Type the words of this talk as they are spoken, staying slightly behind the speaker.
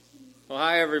Well,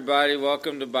 hi, everybody.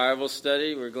 Welcome to Bible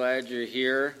study. We're glad you're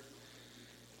here.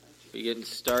 We're getting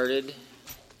started.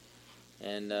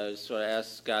 And I just want to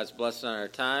ask God's blessing on our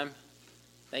time.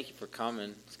 Thank you for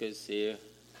coming. It's good to see you.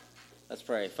 Let's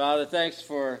pray. Father, thanks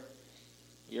for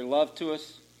your love to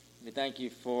us. We thank you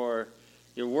for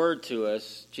your word to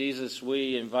us. Jesus,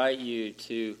 we invite you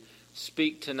to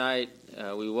speak tonight.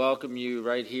 We welcome you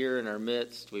right here in our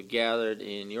midst. We've gathered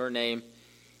in your name.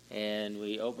 And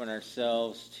we open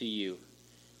ourselves to you.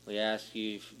 We ask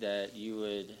you that you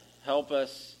would help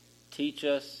us, teach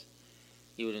us,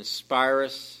 you would inspire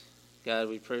us. God,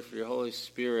 we pray for your Holy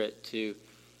Spirit to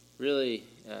really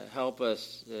help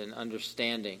us in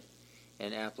understanding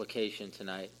and application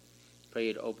tonight. Pray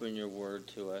you'd open your word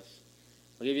to us.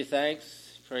 We give you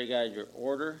thanks. Pray, God, your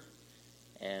order.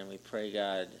 And we pray,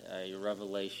 God, your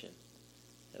revelation.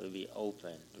 That we be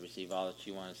open to receive all that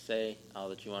you want to say, all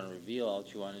that you want to reveal, all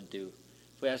that you want to do.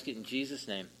 If we ask it in Jesus'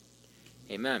 name,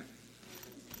 amen.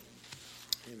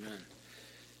 Amen.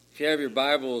 If you have your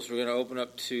Bibles, we're going to open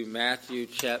up to Matthew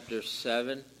chapter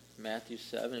 7. Matthew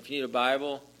 7. If you need a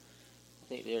Bible, I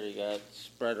think they already got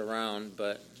spread around,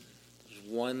 but there's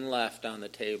one left on the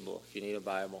table if you need a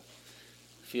Bible.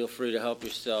 Feel free to help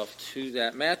yourself to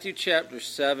that. Matthew chapter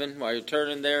 7, while you're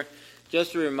turning there,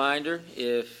 just a reminder,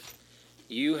 if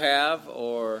you have,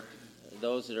 or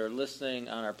those that are listening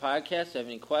on our podcast, have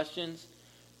any questions,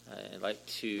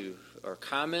 or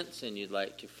comments, and you'd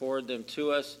like to forward them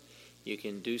to us, you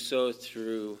can do so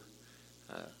through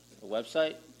a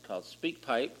website called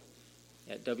SpeakPipe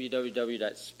at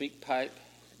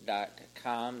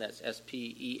www.speakpipe.com. That's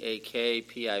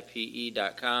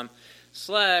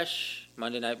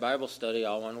speakpipe.com/Monday Night Bible Study,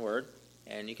 all one word.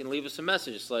 And you can leave us a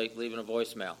message. It's like leaving a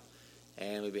voicemail.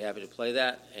 And we'd be happy to play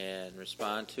that and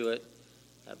respond to it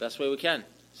the best way we can.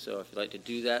 So if you'd like to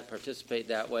do that, participate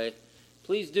that way,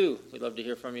 please do. We'd love to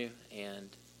hear from you and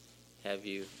have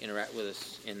you interact with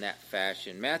us in that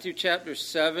fashion. Matthew chapter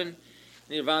 7. I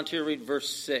need a volunteer to read verse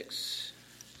 6.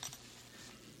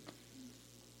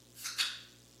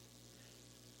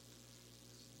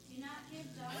 Do not give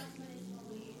dogs what is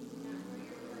holy, and do not throw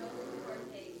your pearls before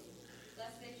pigs,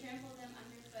 lest they trample them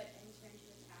underfoot and turn to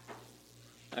attack you.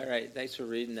 All right, thanks for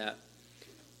reading that.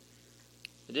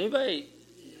 Did anybody,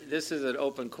 this is an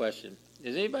open question,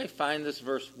 does anybody find this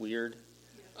verse weird?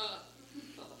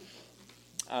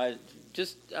 And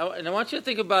I want you to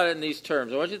think about it in these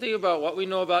terms. I want you to think about what we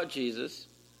know about Jesus.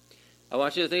 I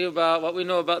want you to think about what we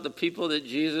know about the people that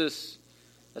Jesus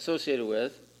associated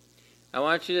with. I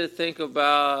want you to think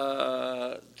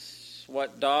about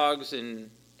what dogs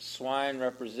and swine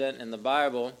represent in the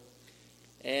Bible,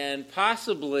 and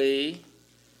possibly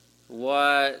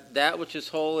what that which is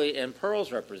holy and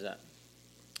pearls represent.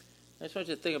 I just want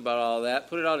you to think about all that,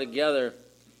 put it all together,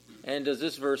 and does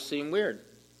this verse seem weird?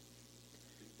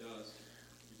 It does.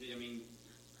 I mean,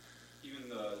 even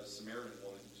the Samaritan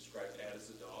woman who described Ad as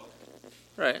a dog,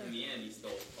 right? In the end, he still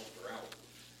helped her out.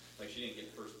 Like, she didn't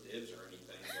get first dibs or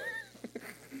anything,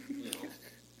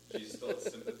 but, she still had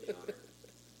sympathy on her.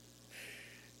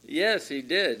 Yes, he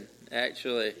did,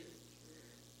 actually.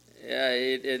 Yeah,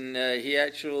 he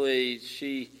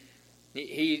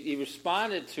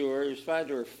responded to her. He responded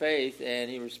to her faith, and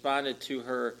he responded to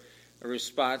her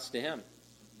response to him.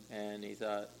 And he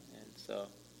thought, and so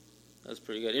that's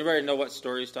pretty good. Anybody know what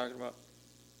story he's talking about?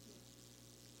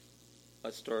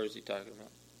 What story is he talking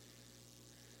about?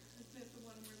 Isn't it the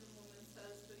one where the woman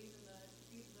says that even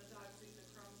the dogs eat the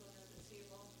crumbs under the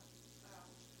table?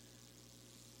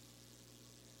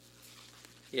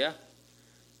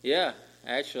 Yeah,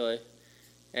 actually,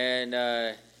 and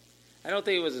I don't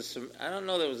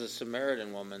know that it was a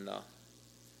Samaritan woman though.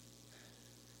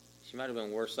 She might have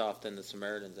been worse off than the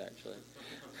Samaritans, actually.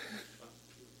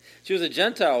 She was a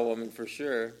Gentile woman for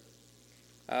sure.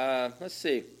 Let's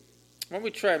see. Why don't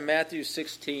we try Matthew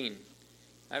 16?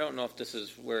 I don't know if this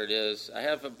is where it is. I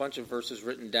have a bunch of verses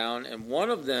written down, and one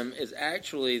of them is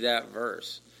actually that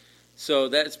verse. So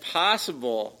that's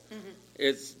possible. Mm-hmm.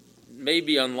 It's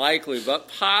maybe unlikely, but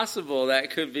possible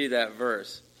that could be that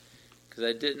verse. Because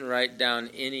I didn't write down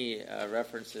any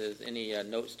references, any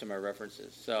notes to my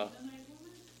references. So,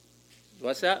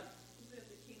 what's that? Is it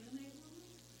the Canaanite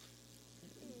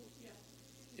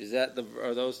woman? Yeah.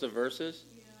 Are those the verses?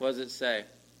 Yeah. What does it say?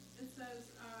 It says,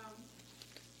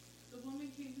 the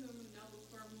woman came to him and knelt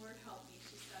before him. Lord, help me,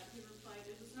 she said. He replied,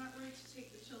 it is not right to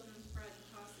take the children's bread and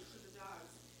toss it to the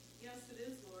dogs. Yes, it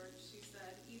is, Lord, she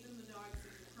said. Even the dogs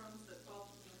eat the crumbs that fall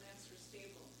from the master's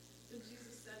table. Then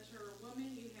Jesus said to her,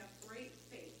 woman, you have great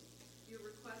faith. Your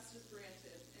request is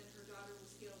granted. And her daughter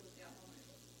was healed at that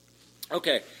moment.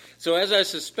 Okay, so as I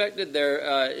suspected,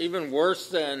 they're even worse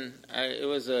than It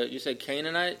was you said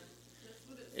Canaanite? That's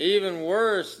what it says. Even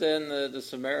worse than the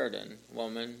Samaritan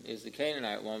woman is the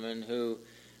Canaanite woman, who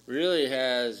really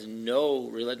has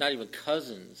not even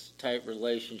cousins type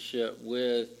relationship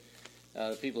with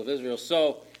the people of Israel.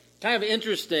 So kind of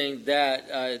interesting that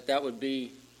that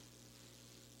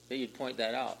you'd point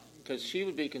that out, because she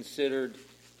would be considered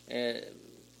a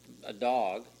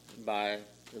dog by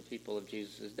the people of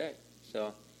Jesus' day.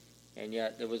 So, and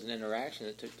yet there was an interaction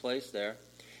that took place there.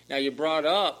 Now, you brought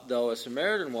up, though, a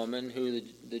Samaritan woman who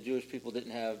the Jewish people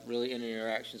didn't have really any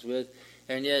interactions with,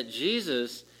 and yet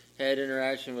Jesus had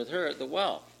interaction with her at the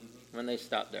well when they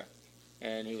stopped there.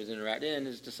 And he was interacting, and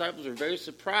his disciples were very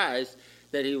surprised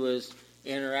that he was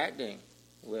interacting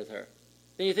with her.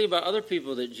 Then you think about other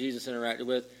people that Jesus interacted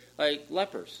with, like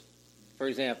lepers, for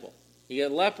example. You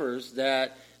get lepers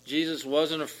that Jesus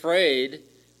wasn't afraid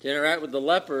to interact with the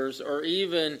lepers, or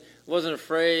even wasn't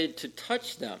afraid to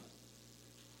touch them,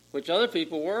 which other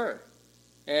people were.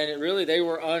 And they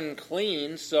were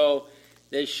unclean, so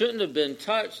they shouldn't have been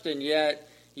touched, and yet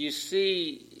you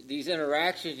see these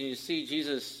interactions, and you see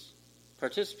Jesus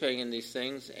participating in these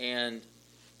things, and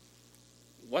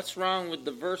what's wrong with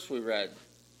the verse we read?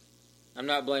 I'm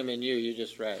not blaming you, you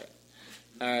just read it.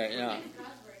 All right,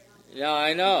 no,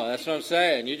 I know, that's what I'm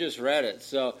saying. You just read it.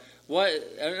 So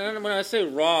when I say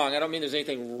wrong, I don't mean there's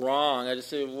anything wrong. I just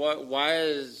say, why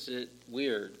is it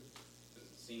weird? Because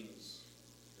it seems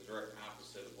the direct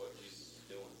opposite of what Jesus is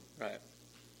doing. Right.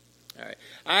 All right.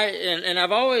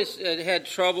 I've always had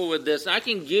trouble with this. I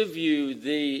can give you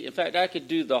in fact, I could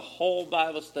do the whole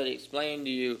Bible study, explain to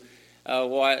you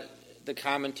what the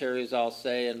commentaries all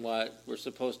say and what we're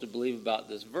supposed to believe about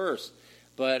this verse.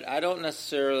 But I don't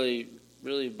necessarily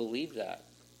really believe that.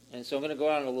 And so I'm going to go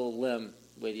on a little limb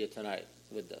with you tonight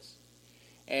with this.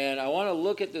 And I want to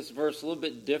look at this verse a little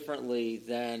bit differently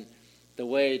than the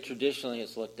way traditionally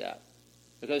it's looked at.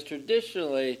 Because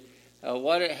traditionally,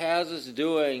 what it has us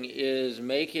doing is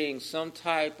making some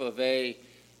type of a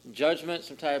judgment,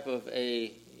 some type of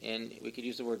and we could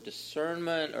use the word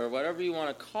discernment or whatever you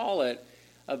want to call it,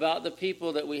 about the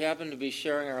people that we happen to be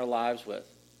sharing our lives with.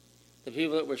 The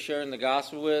people that we're sharing the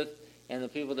gospel with, and the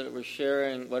people that we're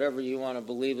sharing whatever you want to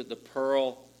believe that the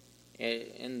pearl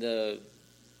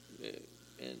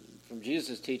from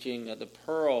Jesus' teaching, the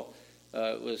pearl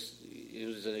was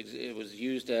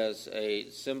used as a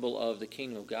symbol of the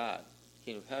kingdom of God,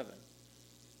 kingdom of heaven.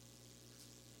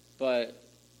 But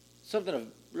something of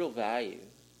real value.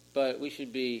 But we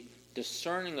should be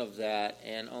discerning of that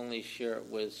and only share it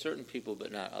with certain people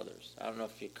but not others. I don't know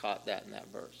if you caught that in that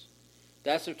verse.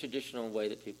 That's a traditional way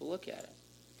that people look at it.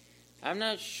 I'm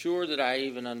not sure that I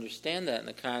even understand that in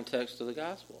the context of the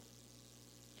gospel.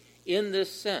 In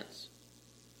this sense,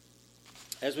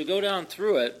 as we go down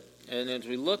through it and as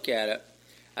we look at it,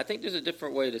 I think there's a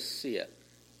different way to see it.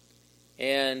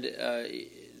 And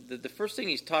the first thing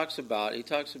he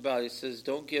says,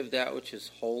 don't give that which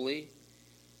is holy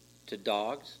to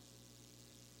dogs.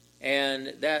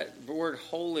 And that word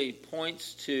holy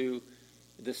points to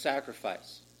the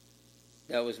sacrifice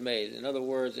that was made. In other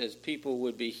words, as people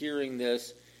would be hearing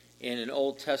this in an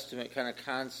Old Testament kind of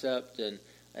concept and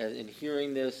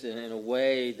hearing this in a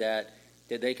way that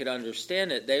they could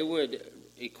understand it, they would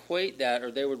equate that,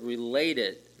 or they would relate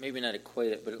it, maybe not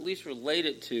equate it, but at least relate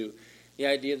it to the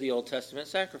idea of the Old Testament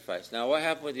sacrifice. Now, what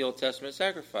happened with the Old Testament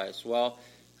sacrifice? Well,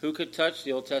 who could touch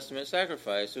the Old Testament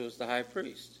sacrifice? It was the high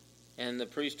priest. And the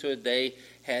priesthood, they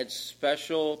had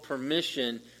special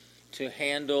permission to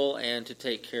handle and to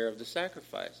take care of the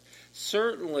sacrifice.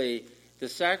 Certainly, the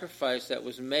sacrifice that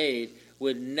was made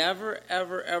would never,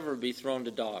 ever, ever be thrown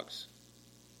to dogs.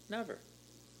 Never.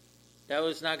 That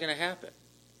was not going to happen.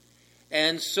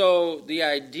 And so the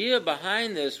idea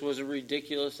behind this was a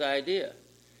ridiculous idea.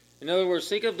 In other words,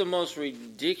 think of the most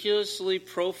ridiculously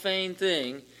profane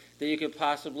thing that you could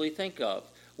possibly think of,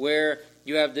 where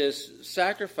you have this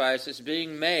sacrifice that's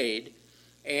being made,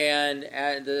 and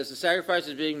as the sacrifice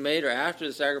is being made, or after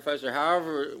the sacrifice, or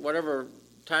however, whatever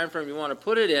time frame you want to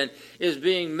put it in, is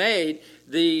being made,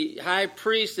 the high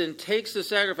priest then takes the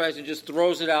sacrifice and just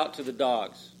throws it out to the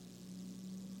dogs.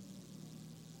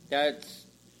 That's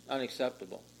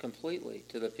unacceptable completely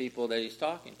to the people that he's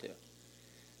talking to.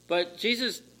 But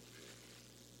Jesus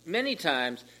many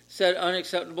times said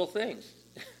unacceptable things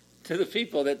to the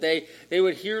people, that they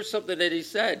would hear something that he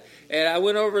said. And I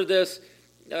went over this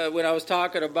when I was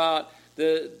talking about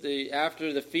the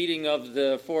after the feeding of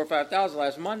the 4,000 or 5,000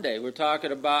 last Monday. We're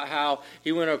talking about how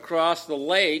he went across the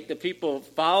lake. The people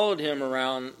followed him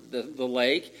around the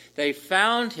lake. They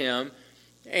found him,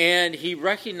 and he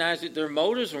recognized that their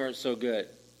motives weren't so good.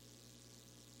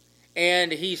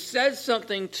 And he said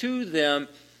something to them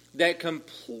that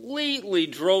completely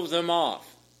drove them off.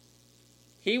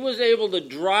 He was able to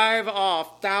drive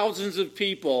off thousands of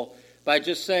people by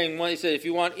just saying, well, he said, if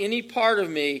you want any part of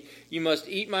me, you must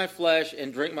eat my flesh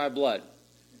and drink my blood.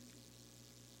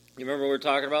 You remember we were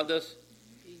talking about this?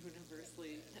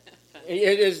 Universally offensive.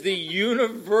 It is the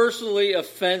universally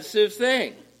offensive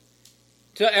thing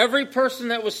to every person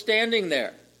that was standing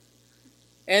there.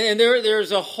 And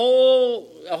there's a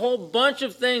whole bunch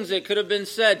of things that could have been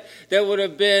said that would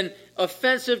have been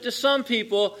offensive to some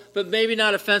people, but maybe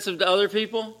not offensive to other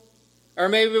people. Or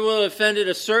maybe it would have offended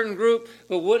a certain group,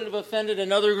 but wouldn't have offended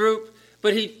another group.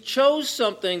 But he chose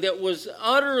something that was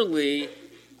utterly,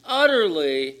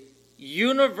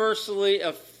 universally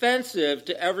offensive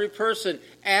to every person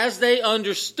as they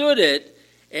understood it,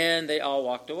 and they all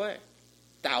walked away.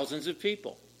 Thousands of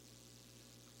people.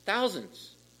 Thousands.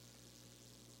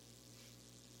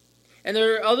 And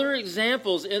there are other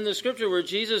examples in the Scripture where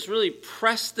Jesus really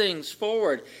pressed things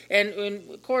forward. And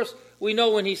of course, we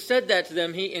know when he said that to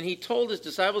them, he told his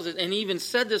disciples, and he even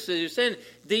said this as he was saying,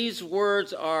 these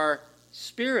words are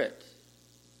spirit.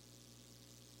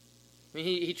 I mean,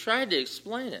 he tried to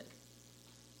explain it.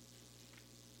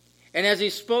 And as he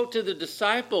spoke to the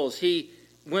disciples, he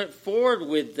went forward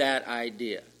with that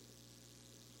idea.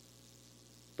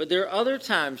 But there are other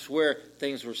times where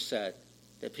things were said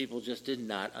that people just did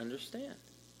not understand.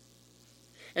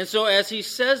 And so as he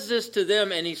says this to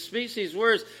them and he speaks these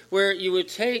words where you would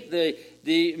take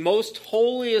the most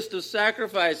holiest of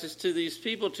sacrifices to these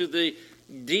people, to the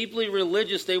deeply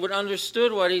religious, they would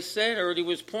understood what he said or what he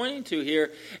was pointing to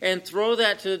here, and throw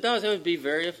that to the dogs, that would be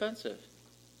very offensive.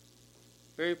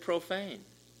 Very profane.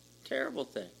 Terrible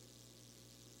thing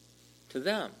to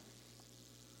them.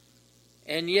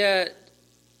 And yet,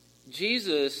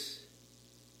 Jesus,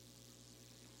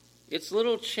 it's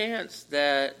little chance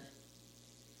that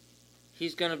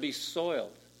he's going to be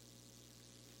soiled.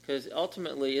 Because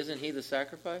ultimately, isn't he the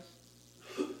sacrifice?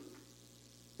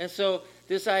 And so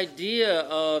this idea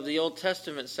of the Old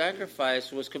Testament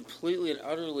sacrifice was completely and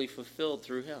utterly fulfilled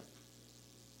through him.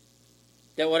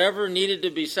 That whatever needed to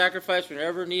be sacrificed,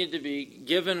 whatever needed to be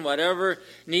given, whatever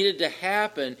needed to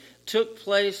happen, took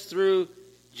place through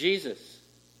Jesus.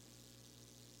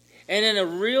 And in a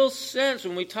real sense,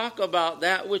 when we talk about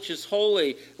that which is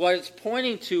holy, what it's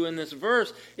pointing to in this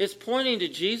verse, it's pointing to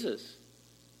Jesus.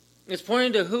 It's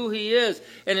pointing to who he is,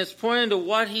 and it's pointing to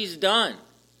what he's done.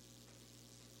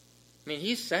 I mean,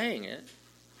 he's saying it.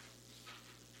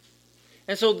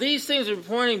 And so these things are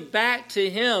pointing back to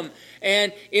him.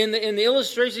 And in the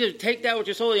illustration, you take that which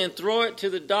is holy and throw it to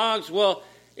the dogs. Well,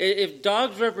 if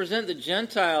dogs represent the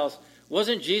Gentiles,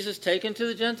 wasn't Jesus taken to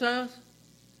the Gentiles?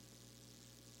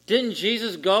 Didn't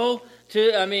Jesus go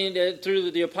to,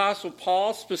 through the Apostle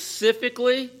Paul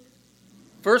specifically?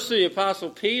 First through the Apostle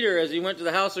Peter as he went to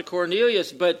the house of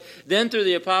Cornelius, but then through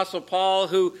the Apostle Paul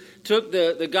who took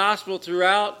the gospel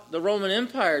throughout the Roman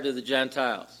Empire to the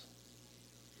Gentiles.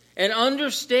 And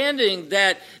understanding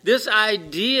that this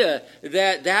idea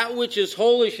that which is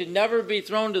holy should never be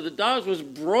thrown to the dogs was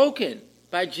broken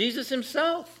by Jesus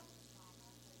himself.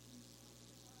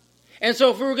 And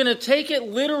so if we were going to take it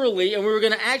literally and we were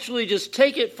going to actually just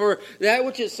take it for that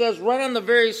which it says right on the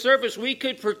very surface, we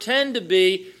could pretend to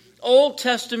be Old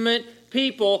Testament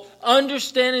people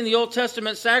understanding the Old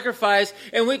Testament sacrifice,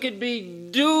 and we could be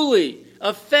duly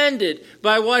offended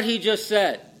by what he just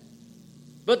said.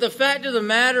 But the fact of the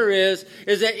matter is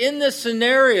that in this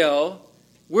scenario,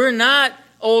 we're not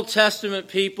Old Testament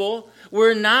people.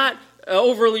 We're not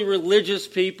overly religious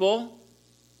people.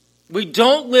 We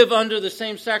don't live under the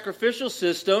same sacrificial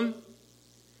system.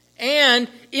 And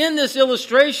in this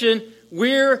illustration,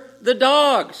 we're the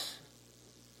dogs.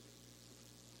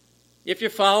 If you're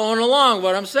following along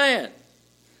what I'm saying.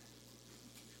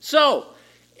 So,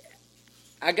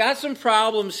 I got some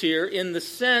problems here in the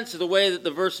sense of the way that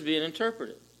the verse is being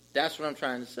interpreted. That's what I'm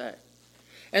trying to say.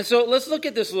 And so let's look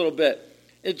at this a little bit.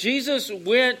 Jesus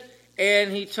went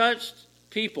and he touched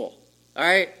people. All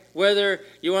right? Whether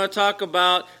you want to talk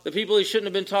about the people he shouldn't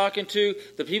have been talking to,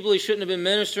 the people he shouldn't have been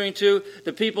ministering to,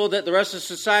 the people that the rest of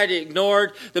society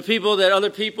ignored, the people that other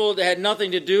people that had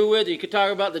nothing to do with. You could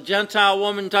talk about the Gentile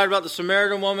woman, talk about the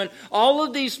Samaritan woman. All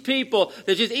of these people,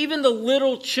 that just even the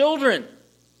little children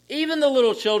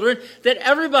that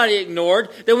everybody ignored,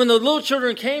 that when the little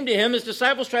children came to him, his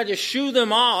disciples tried to shoo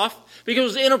them off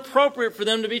because it was inappropriate for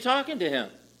them to be talking to him.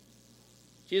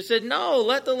 Jesus said, no,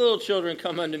 let the little children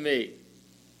come unto me.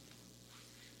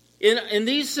 In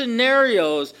these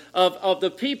scenarios of the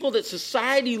people that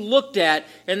society looked at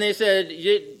and they said,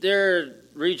 they're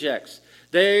rejects.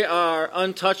 They are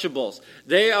untouchables.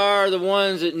 They are the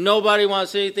ones that nobody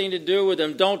wants anything to do with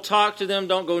them. Don't talk to them.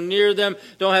 Don't go near them.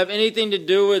 Don't have anything to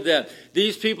do with them.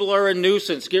 These people are a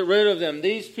nuisance. Get rid of them.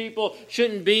 These people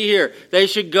shouldn't be here. They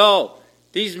should go.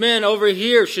 These men over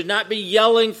here should not be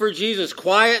yelling for Jesus.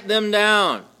 Quiet them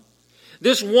down.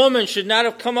 This woman should not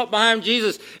have come up behind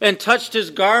Jesus and touched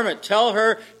his garment. Tell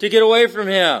her to get away from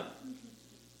him.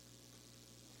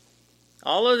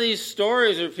 All of these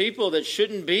stories are people that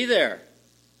shouldn't be there.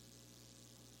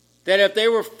 That if they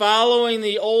were following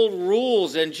the old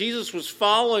rules, and Jesus was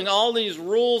following all these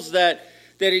rules that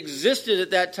existed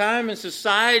at that time in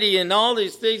society, and all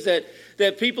these things that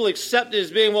people accepted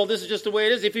as being, well, this is just the way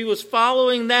it is. If he was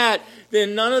following that,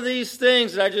 then none of these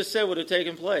things that I just said would have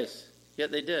taken place.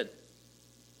 Yet they did.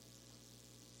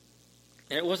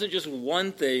 And it wasn't just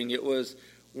one thing, it was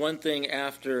one thing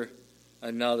after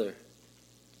another.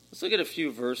 Let's look at a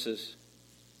few verses.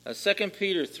 2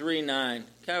 Peter 3:9,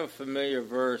 kind of a familiar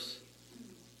verse.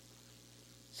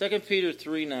 2 Peter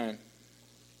 3:9.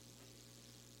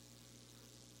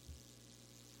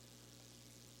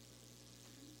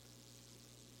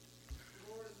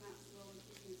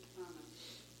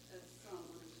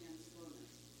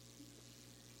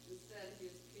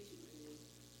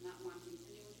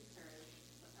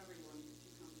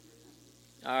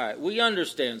 All right, we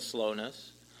understand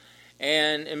slowness.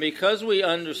 And because we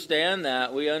understand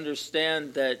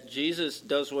that Jesus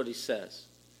does what he says.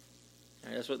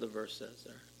 And that's what the verse says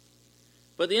there.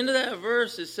 But at the end of that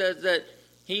verse, it says that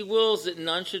he wills that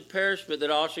none should perish, but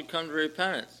that all should come to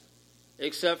repentance.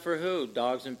 Except for who?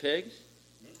 Dogs and pigs?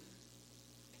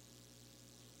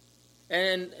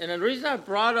 And the reason I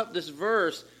brought up this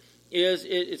verse is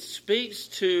it speaks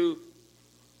to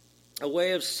a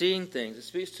way of seeing things. It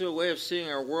speaks to a way of seeing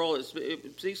our world.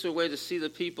 It speaks to a way to see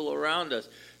the people around us.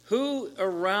 Who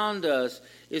around us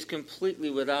is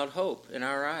completely without hope in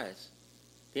our eyes?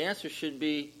 The answer should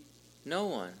be no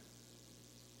one.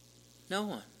 No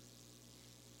one.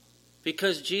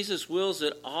 Because Jesus wills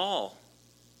that all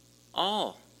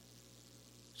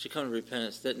should come to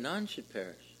repentance, that none should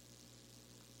perish.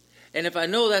 And if I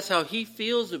know that's how he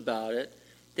feels about it,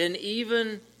 then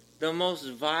even the most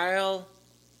vile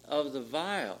of the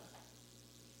vile,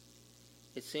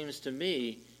 it seems to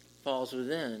me, falls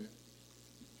within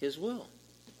his will.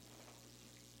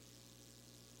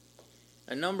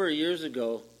 A number of years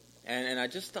ago, and I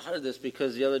just thought of this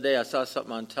because the other day I saw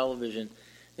something on television.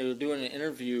 They were doing an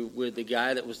interview with the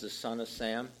guy that was the son of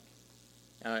Sam.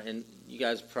 And you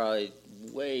guys are probably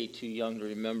way too young to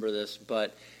remember this,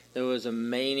 but there was a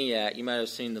maniac. You might have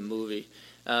seen the movie.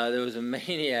 There was a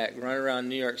maniac running around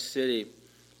New York City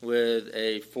with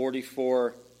a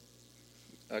 .44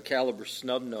 caliber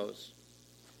snub nose,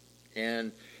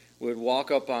 and would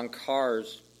walk up on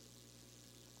cars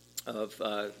of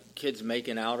kids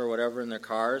making out or whatever in their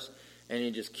cars, and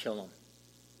he'd just kill them.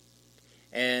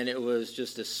 And it was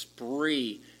just a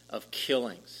spree of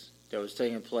killings that was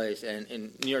taking place, and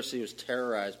New York City was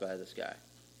terrorized by this guy.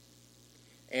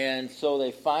 And so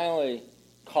they finally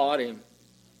caught him,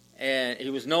 and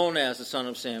he was known as the Son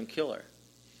of Sam Killer.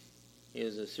 He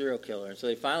was a serial killer. And so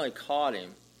they finally caught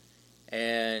him,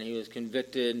 and he was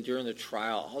convicted. And during the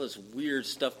trial, all this weird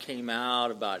stuff came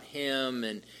out about him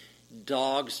and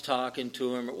dogs talking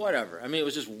to him or whatever. I mean, it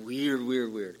was just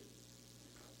weird.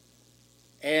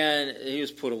 And he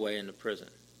was put away into prison.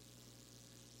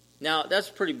 Now, that's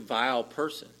a pretty vile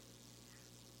person.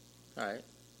 All right?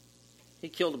 He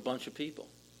killed a bunch of people.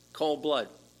 Cold blood.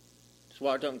 Just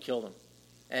walked up and killed them.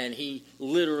 And he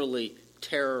literally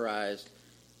terrorized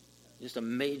just a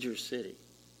major city.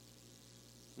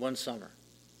 One summer.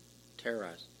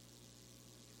 Terrorized.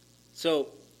 So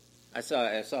I saw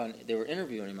they were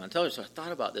interviewing him on television, so I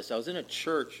thought about this. I was in a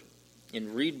church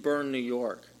in Reedburn, New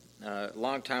York. A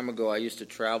long time ago, I used to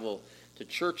travel to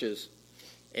churches,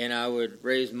 and I would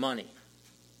raise money.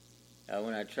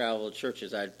 When I traveled to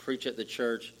churches, I'd preach at the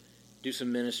church, do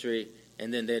some ministry,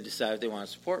 and then they'd decide if they want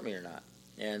to support me or not.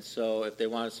 And so if they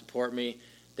wanted to support me,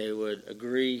 they would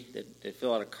agree, they'd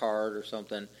fill out a card or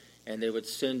something, and they would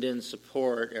send in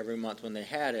support every month when they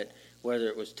had it, whether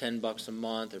it was $10 a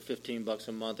month or $15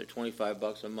 a month or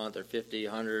 $25 a month or $50,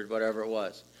 $100, whatever it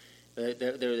was.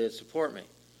 They'd support me.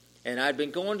 And I'd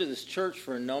been going to this church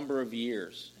for a number of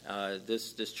years.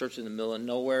 This church in the middle of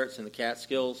nowhere. It's in the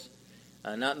Catskills.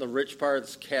 Not in the rich part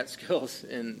of the Catskills,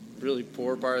 in really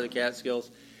poor part of the Catskills.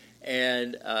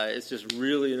 And it's just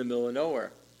really in the middle of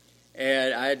nowhere.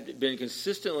 And I'd been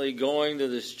consistently going to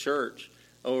this church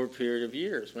over a period of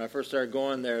years. When I first started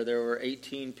going there were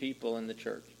 18 people in the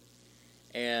church.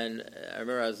 And I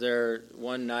remember I was there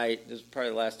one night. This was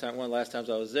probably one of the last times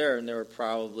I was there, and there were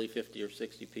probably 50 or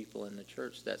 60 people in the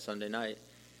church that Sunday night.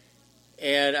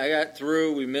 And I got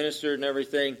through. We ministered and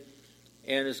everything.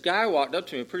 And this guy walked up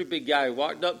to me, a pretty big guy. He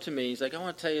walked up to me. He's like, "I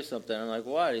want to tell you something." I'm like,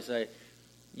 "What?" He's like,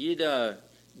 "You'd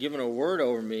given a word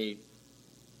over me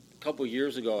a couple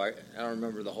years ago." I don't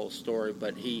remember the whole story,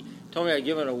 but he told me I'd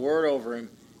given a word over him,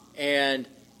 and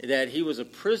that he was a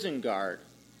prison guard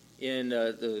in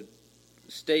the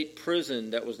state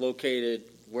prison that was located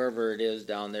wherever it is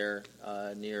down there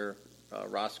near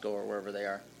Roscoe or wherever they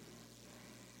are.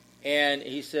 And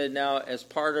he said now, as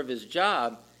part of his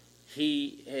job,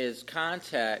 he has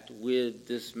contact with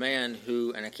this man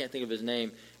who, and I can't think of his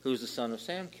name, who's the son of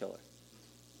Sam Killer.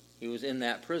 He was in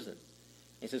that prison.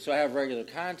 He said, so I have regular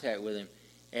contact with him.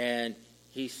 And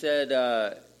he said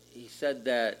that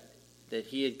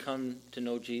he had come to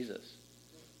know Jesus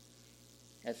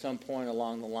at some point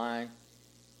along the line,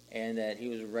 and that he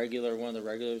was one of the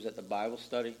regulars at the Bible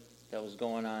study that was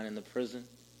going on in the prison,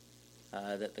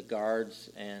 that the guards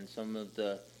and some of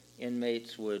the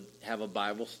inmates would have a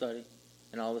Bible study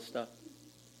and all this stuff.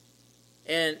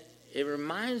 And it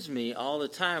reminds me all the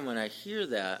time when I hear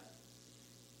that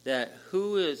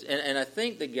who is, and I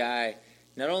think the guy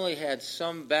not only had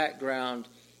some background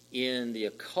in the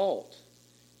occult,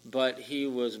 but he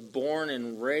was born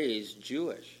and raised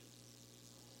Jewish.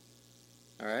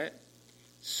 All right?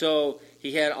 So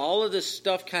he had all of this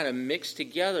stuff kind of mixed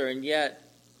together, and yet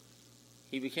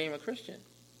he became a Christian.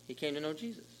 He came to know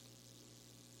Jesus.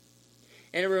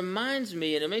 And it reminds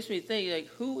me, and it makes me think, like,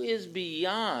 who is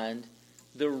beyond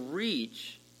the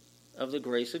reach of the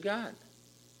grace of God?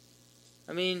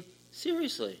 I mean,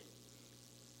 seriously.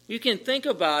 You can think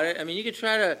about it. I mean, you could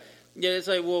try to, it's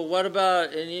like, well, what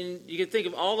about, and you can think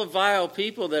of all the vile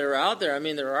people that are out there. I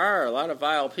mean, there are a lot of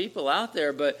vile people out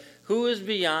there, but who is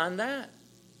beyond that?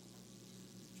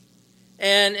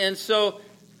 And so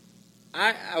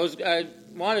I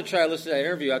wanted to try to listen to that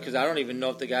interview because I don't even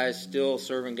know if the guy is still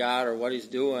serving God or what he's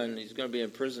doing. He's going to be in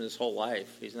prison his whole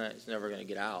life. He's never going to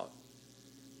get out.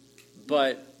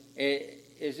 But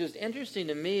it's just interesting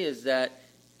to me is that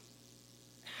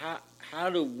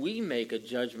how do we make a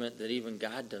judgment that even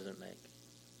God doesn't make?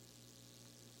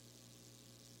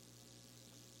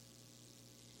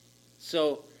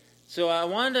 So I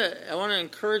want to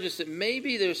encourage us that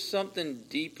maybe there's something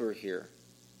deeper here.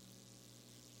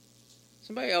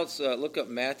 Somebody else look up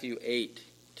Matthew 8,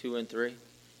 2 and 3.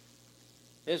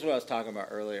 This is what I was talking about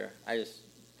earlier. I just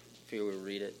figured we'd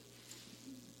read it,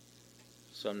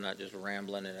 so I'm not just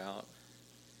rambling it out.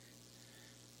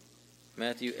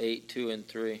 Matthew 8, 2 and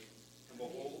 3. And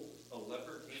behold, a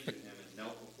leper came to him and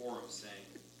knelt before him, saying,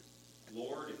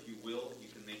 Lord, if you will, you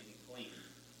can make me clean.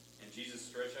 And Jesus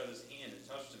stretched out his hand and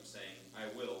touched him, saying,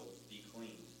 I will, be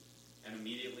clean. And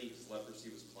immediately his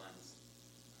leprosy was cleansed.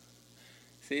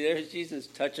 See, there's Jesus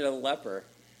touching a leper.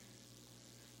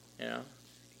 You know?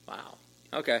 Wow.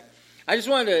 Okay. I just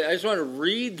wanted to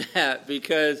read that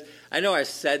because I know I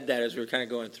said that as we were kind of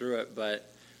going through it, but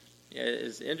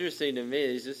it's interesting to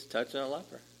me. He's just touching a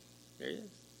leper. There he is.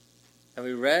 And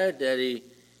we read that he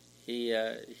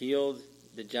healed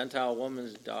the Gentile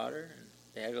woman's daughter. And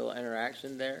they had a little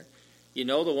interaction there. You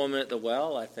know the woman at the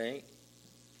well, I think.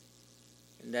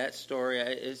 And that story,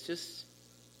 it's just,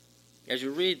 as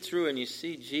you read through and you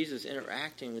see Jesus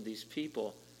interacting with these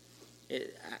people,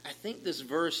 I think this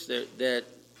verse that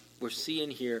we're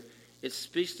seeing here, it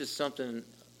speaks to something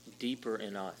deeper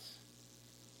in us.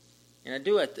 And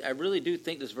I really do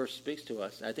think this verse speaks to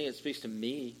us. I think it speaks to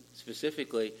me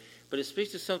specifically, but it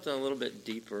speaks to something a little bit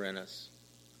deeper in us.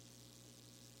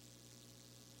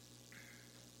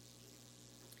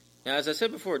 Now, as I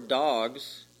said before,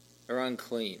 dogs are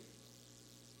unclean.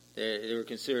 They were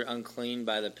considered unclean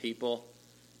by the people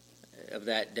of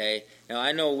that day. Now,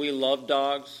 I know we love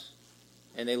dogs,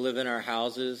 and they live in our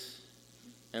houses,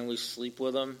 and we sleep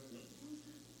with them,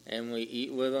 and we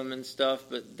eat with them and stuff,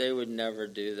 but they would never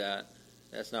do that.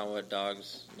 That's not what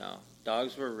dogs, no.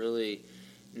 Dogs were really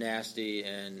nasty,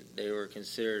 and they were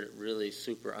considered really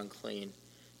super unclean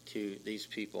to these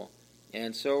people.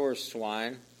 And so were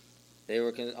swine. They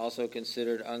were also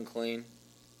considered unclean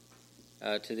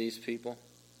to these people.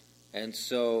 And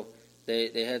so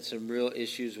they had some real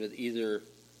issues with either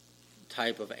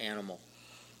type of animal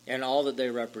and all that they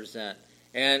represent.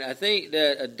 And I think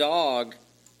that a dog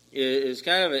is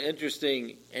kind of an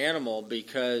interesting animal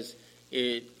because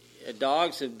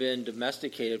dogs have been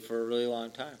domesticated for a really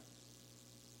long time.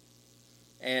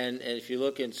 And if you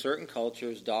look in certain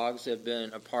cultures, dogs have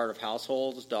been a part of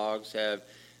households. Dogs have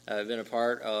been a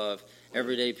part of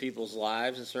everyday people's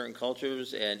lives in certain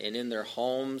cultures and in their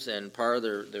homes and part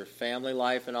of their family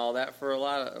life and all that for a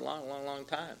long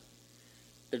time.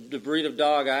 The breed of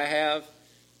dog I have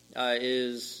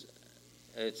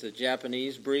it's a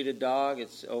Japanese breed of dog.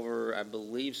 It's over, I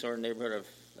believe, sort of neighborhood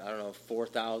of,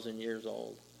 4,000 years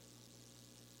old.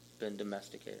 Been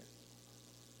domesticated.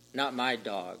 Not my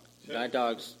dog. My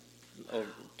dog's over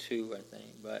 2, I think.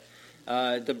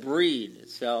 But the breed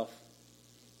itself.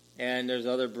 And there's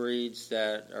other breeds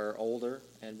that are older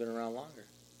and been around longer.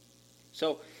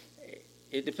 So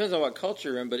it depends on what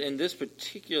culture you're in, but in this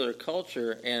particular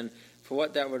culture and for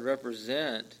what that would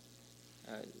represent,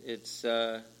 it's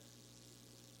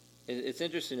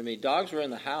interesting to me. Dogs were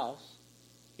in the house,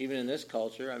 even in this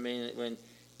culture. I mean, when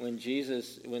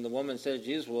the woman said to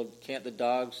Jesus, "Well, can't the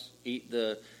dogs eat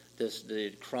the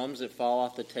crumbs that fall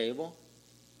off the table?"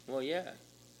 Well, yeah.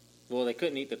 Well, they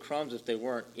couldn't eat the crumbs if they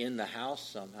weren't in the house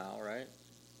somehow, right?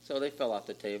 So they fell off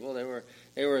the table.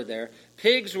 They were there.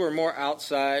 Pigs were more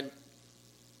outside,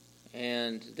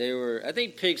 and they were. I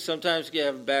think pigs sometimes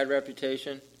have a bad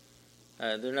reputation.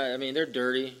 They're not. I mean, they're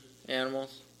dirty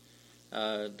animals.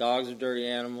 Dogs are dirty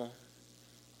animal.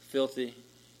 Filthy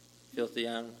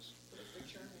animals.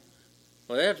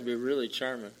 Well, they have to be really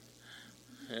charming.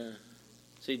 Yeah.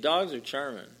 See, dogs are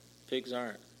charming. Pigs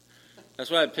aren't. That's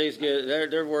why pigs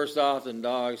they're worse off than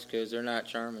dogs because they're not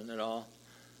charming at all.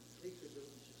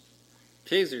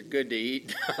 Pigs are good to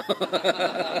eat.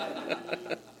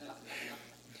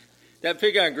 That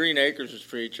pig on Green Acres was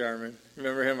pretty charming.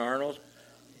 Remember him, Arnold?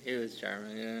 He was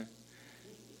charming, yeah.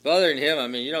 But other than him, I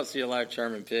mean, you don't see a lot of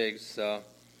charming pigs, so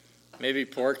maybe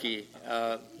Porky.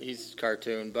 He's a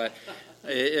cartoon. But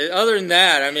other than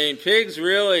that, I mean, pigs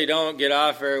really don't get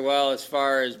off very well as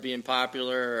far as being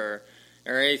popular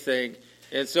or anything.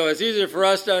 And so it's easier for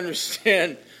us to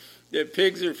understand that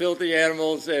pigs are filthy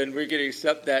animals and we can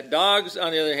accept that. Dogs,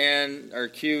 on the other hand, are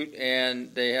cute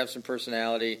and they have some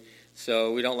personality.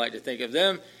 So we don't like to think of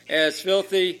them as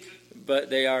filthy, but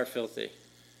they are filthy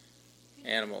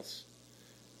animals.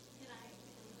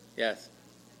 Yes.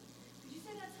 Would you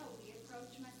say that's how we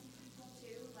approach messy people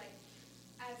too? Like,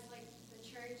 as like the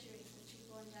church or just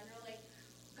people in general, like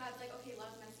God's like, okay,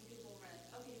 love messy people. We're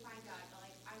like, okay, fine, God, but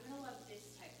like I'm gonna love this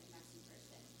type of messy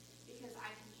person because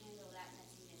I can handle that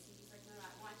messiness. And He's like, no,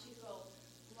 I want you to go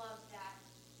love that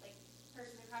like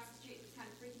person across the street who's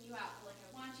kind of freaking you out. But, like I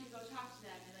want you to go talk to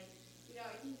them. And like,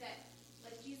 I think that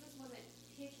like Jesus wasn't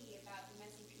picky about the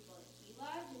messy people that He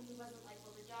loved, and He wasn't like,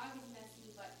 well, the dog is messy,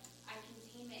 but I can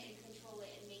tame it and control it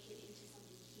and make it into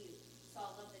something cute. So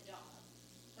I'll love the dog.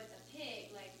 But the pig,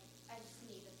 like, I just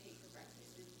need the pig for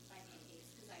breakfast with my pancakes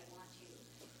because I want to,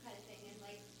 kind of thing. And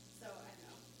like, so I don't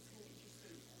know. It's kind of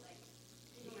interesting that like,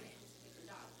 even when it comes to pick the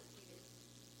dog, like you could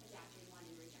adapt to one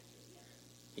and reject the other.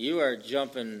 You are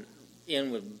jumping in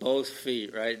with both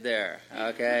feet right there,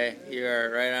 okay? You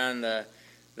are right on the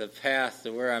path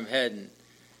to where I'm heading.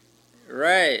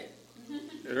 Right.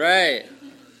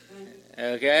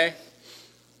 Okay?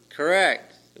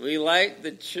 Correct. We like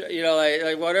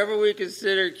like whatever we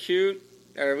consider cute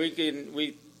or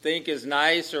we think is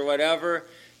nice or whatever,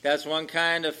 that's one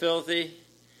kind of filthy.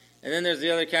 And then there's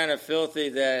the other kind of filthy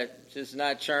that's just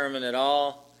not charming at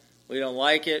all. We don't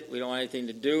like it. We don't want anything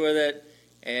to do with it.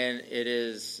 And it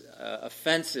is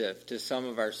offensive to some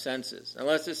of our senses.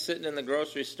 Unless it's sitting in the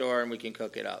grocery store and we can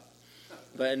cook it up.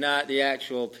 But not the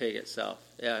actual pig itself.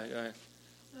 Yeah, go ahead.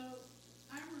 So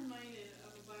I'm reminded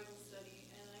of a Bible study,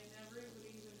 and I never would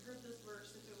have even heard this verse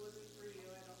if it wasn't for you,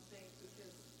 I don't think,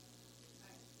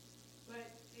 but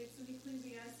it's in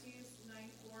Ecclesiastes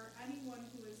 9:4. Anyone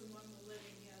who is among the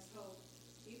living has hope.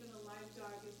 Even a live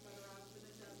dog is better off than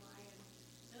a dead lion.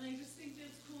 And I just think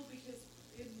that's cool because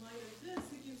in light of this,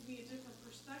 it gives me a different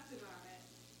perspective on it.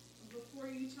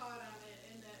 Before you taught on it,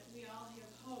 and that we all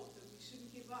have hope, and we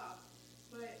shouldn't give up.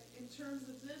 But in terms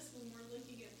of this, when we're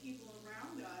looking at people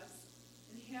around us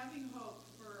and having hope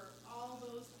for all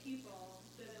those people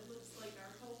that it looks like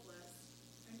are hopeless,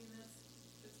 I mean,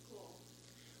 it's cool.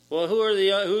 Well,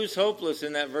 who's hopeless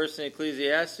in that verse in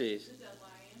Ecclesiastes?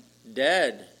 The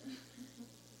dead lion.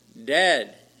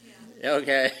 Dead. Yeah.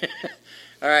 Okay.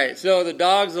 All right. So the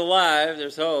dog's alive.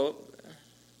 There's hope.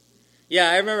 Yeah,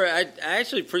 I remember. I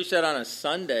actually preached that on a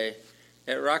Sunday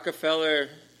at Rockefeller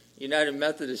United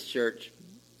Methodist Church.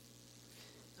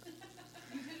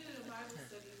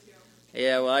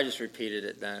 Yeah, well, I just repeated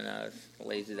it then. I was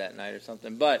lazy that night or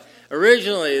something. But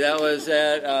originally, that was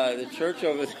at the church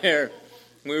over there.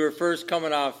 We were first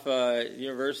coming off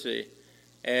university,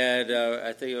 and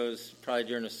I think it was probably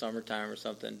during the summertime or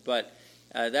something. But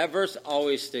that verse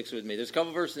always sticks with me. There's a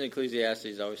couple verses in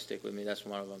Ecclesiastes that always stick with me. That's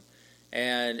one of them.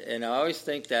 And I always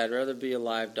think that I'd rather be a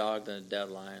live dog than a dead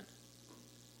lion.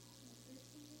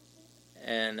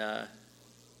 And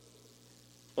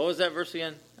what was that verse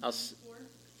again?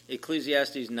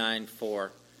 Ecclesiastes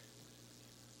 9:4.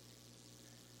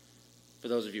 For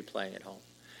those of you playing at home.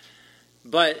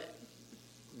 But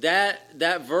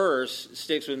that verse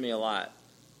sticks with me a lot.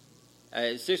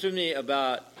 It sticks with me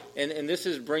about, and this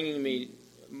is bringing me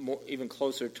even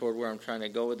closer toward where I'm trying to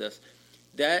go with this.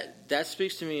 That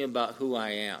speaks to me about who I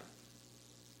am.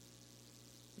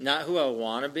 Not who I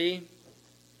want to be,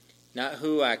 not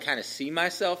who I kind of see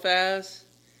myself as,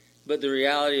 but the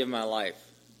reality of my life.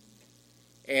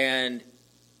 And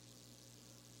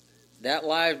that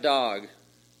live dog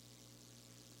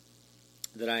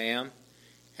that I am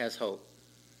has hope.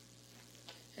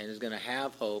 And is going to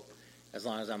have hope as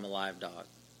long as I'm a live dog.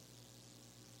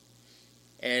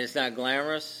 And it's not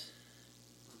glamorous.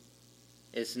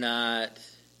 It's not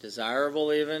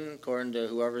desirable even, according to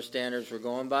whoever standards we're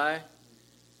going by.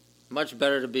 Much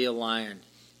better to be a lion.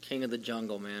 King of the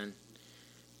jungle, man.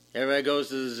 Everybody goes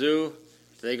to the zoo.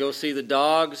 Do they go see the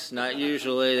dogs? Not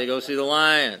usually. They go see the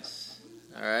lions.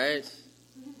 All right?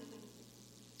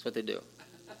 That's what they do.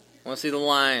 I want to see the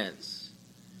lions.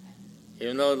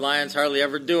 Even though the lions hardly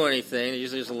ever do anything, they're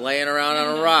usually just laying around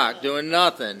on a rock doing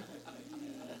nothing.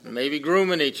 Maybe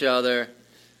grooming each other.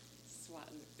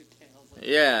 Swatting their tails.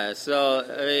 Yeah,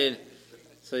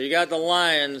 so you got the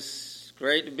lions.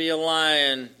 Great to be a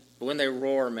lion. But when they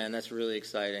roar, man, that's really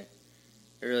exciting.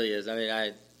 It really is.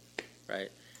 Right.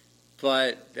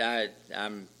 But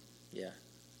I'm.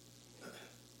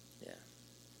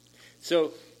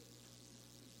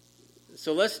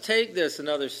 So let's take this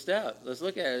another step. Let's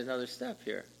look at it another step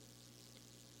here.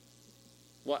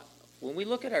 When we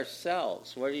look at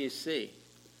ourselves, what do you see?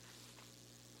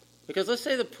 Because let's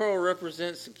say the pearl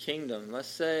represents the kingdom. Let's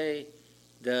say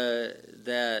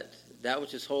that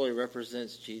which is holy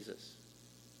represents Jesus,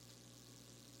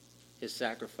 his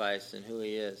sacrifice and who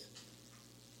he is.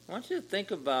 I want you to think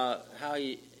about how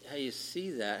you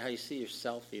see that, how you see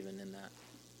yourself even in that.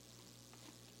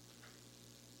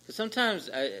 Because sometimes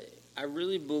I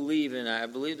really believe, and I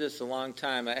believe this a long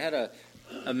time. I had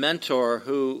a mentor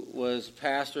who was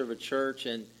pastor of a church,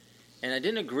 and I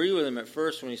didn't agree with him at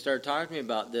first when he started talking to me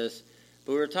about this,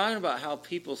 but we were talking about how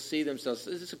people see themselves.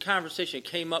 This is a conversation that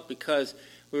came up because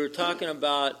we were talking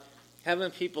about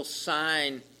having people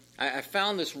sign. I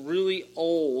found this really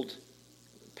old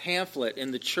pamphlet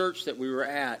in the church that we were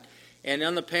at, and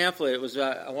on the pamphlet it was,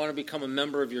 I want to become a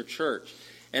member of your church.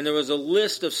 And there was a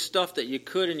list of stuff that you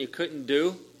could and you couldn't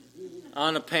do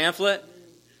on a pamphlet.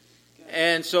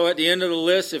 And so at the end of the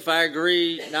list, if I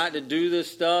agree not to do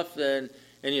this stuff, and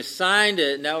you signed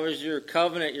it, and that was your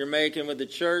covenant you're making with the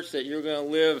church, that you're going to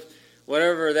live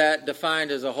whatever that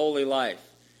defined as a holy life.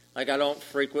 Like, I don't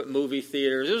frequent movie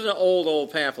theaters. It was an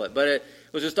old pamphlet, but it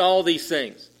was just all these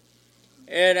things.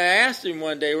 And I asked him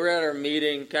one day, we're at our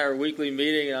meeting, kind of our weekly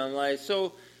meeting, and I'm like,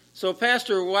 so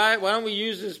Pastor, why don't we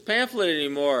use this pamphlet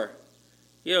anymore?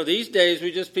 You know, these days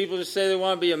people just say they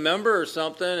want to be a member or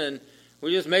something, and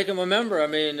we just make them a member. I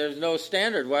mean, there's no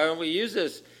standard. Why don't we use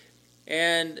this?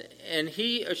 And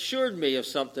he assured me of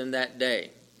something that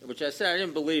day, which I said I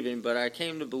didn't believe him, but I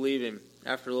came to believe him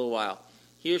after a little while.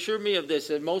 He assured me of this,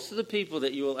 that most of the people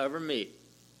that you will ever meet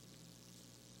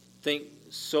think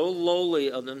so lowly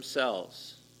of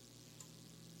themselves,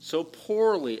 so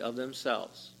poorly of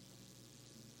themselves,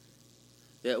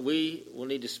 that we will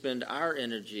need to spend our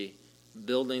energy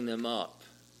building them up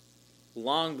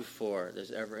long before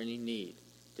there's ever any need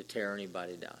to tear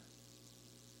anybody down.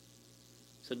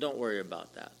 So don't worry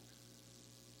about that.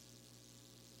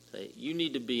 You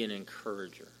need to be an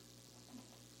encourager.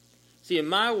 See, in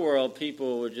my world,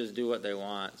 people would just do what they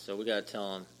want, so we got to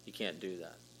tell them, you can't do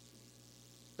that.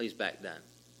 At least back then.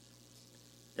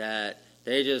 That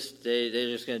they're just going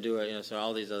to do it, so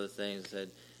all these other things.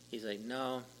 He's like,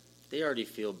 no, they already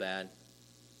feel bad.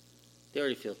 They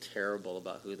already feel terrible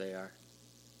about who they are.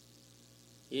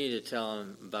 You need to tell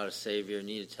them about a Savior, and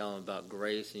you need to tell them about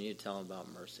grace, and you need to tell them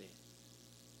about mercy.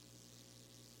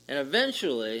 And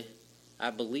eventually, I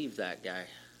believed that guy.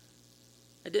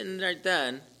 I didn't right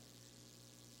then.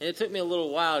 And it took me a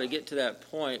little while to get to that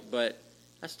point, but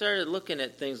I started looking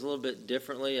at things a little bit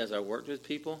differently as I worked with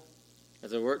people.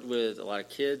 As I worked with a lot of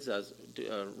kids. I was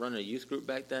running a youth group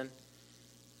back then.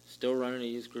 Still running a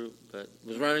youth group, but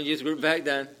was running a youth group back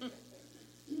then.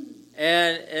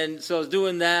 And so I was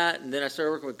doing that, and then I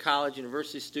started working with college,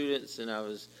 university students, and I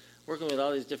was working with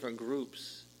all these different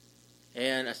groups.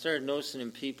 And I started noticing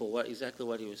in people exactly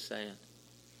what he was saying.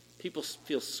 People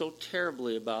feel so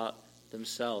terribly about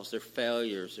themselves, their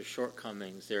failures, their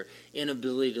shortcomings, their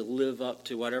inability to live up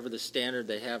to whatever the standard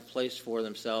they have placed for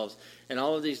themselves, and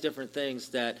all of these different things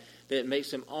that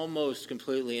makes them almost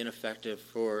completely ineffective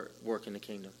for work in the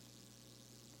kingdom.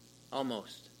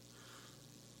 Almost.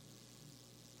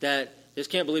 That they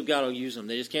just can't believe God will use them.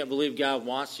 They just can't believe God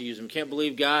wants to use them. Can't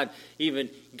believe God even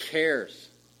cares.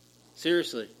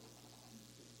 Seriously.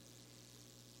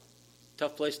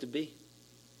 Tough place to be.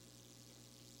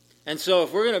 And so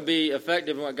if we're going to be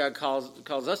effective in what God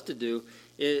calls us to do,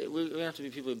 we have to be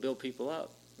people who build people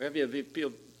up. We have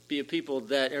to be a people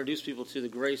that introduce people to the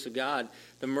grace of God,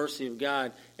 the mercy of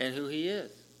God, and who He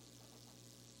is.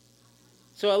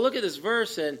 So I look at this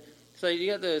verse, and so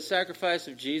you got the sacrifice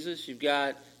of Jesus, you've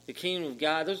got the kingdom of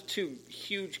God. Those are two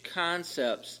huge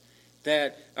concepts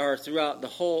that are throughout the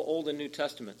whole Old and New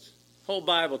Testaments. The whole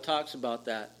Bible talks about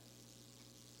that.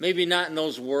 Maybe not in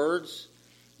those words,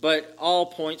 but all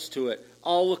points to it,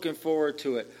 all looking forward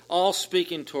to it, all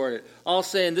speaking toward it, all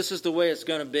saying this is the way it's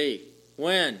going to be.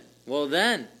 When? Well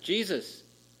then, Jesus.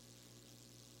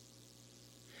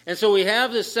 And so we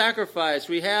have this sacrifice,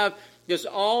 we have this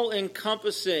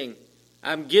all-encompassing,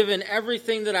 I'm giving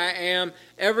everything that I am,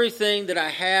 everything that I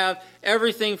have,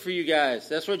 everything for you guys.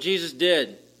 That's what Jesus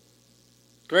did.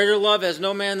 Greater love has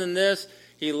no man than this.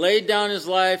 He laid down His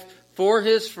life for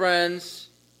His friends,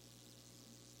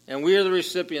 and we are the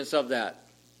recipients of that.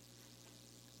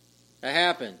 That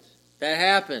happened. That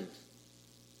happened.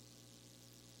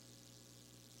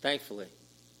 Thankfully.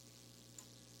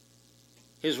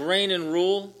 His reign and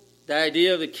rule, the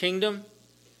idea of the kingdom,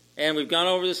 and we've gone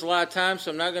over this a lot of times,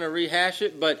 so I'm not going to rehash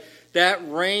it, but that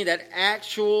reign, that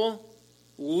actual,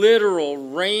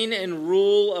 literal reign and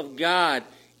rule of God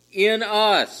in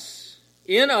us,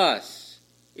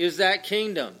 is that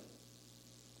kingdom.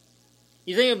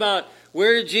 You think about,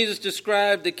 where did Jesus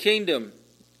describe the kingdom?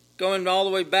 Going all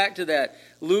the way back to that.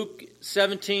 Luke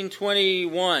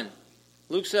 17:21.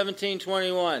 Luke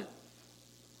 17:21.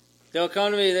 They'll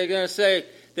come to me, they're going to say,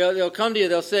 they'll come to you,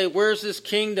 they'll say, where's this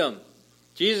kingdom?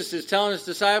 Jesus is telling His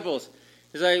disciples.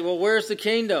 He's like, well, where's the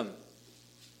kingdom?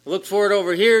 Look for it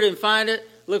over here, didn't find it.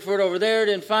 Look for it over there,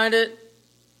 didn't find it.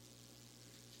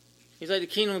 He's like, the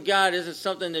kingdom of God isn't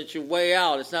something that you weigh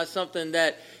out. It's not something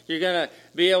that you're going to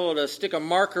be able to stick a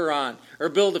marker on or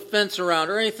build a fence around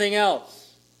or anything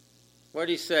else. What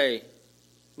did He say?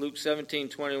 Luke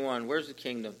 17:21. Where's the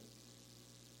kingdom?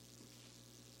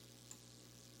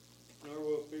 Nor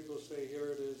will people say, here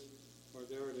it is, or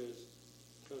there it is,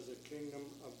 because the kingdom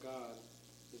of God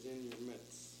is in your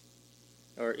midst.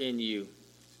 Or in you.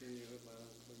 It's in you, but I'll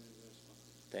put it in this one.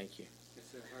 Thank you.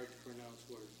 It's a hard to pronounce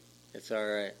word. It's all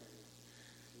right.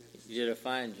 You did a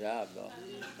fine job, though.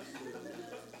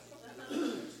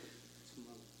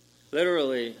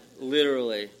 Literally,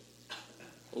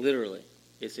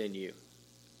 it's in you.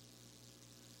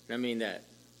 And I mean that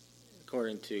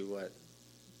according to what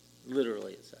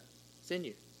literally it says. It's in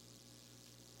you.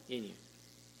 In you.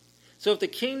 So if the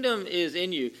kingdom is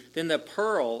in you, then the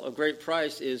pearl of great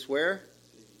price is where?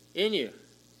 In you.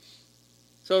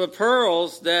 So the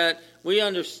pearls that we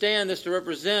understand this to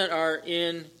represent are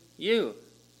in you.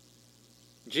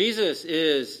 Jesus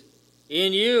is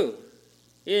in you,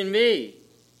 in me.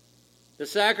 The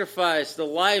sacrifice, the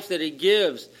life that He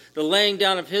gives, the laying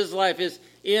down of His life is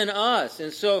in us.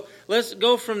 And so let's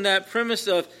go from that premise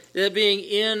of it being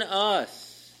in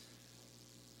us.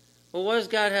 Well, what does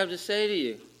God have to say to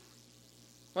you?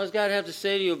 What does God have to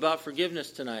say to you about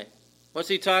forgiveness tonight? What's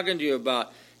He talking to you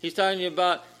about? He's talking to you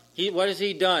about what has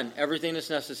He done? Everything that's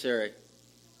necessary.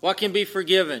 What can be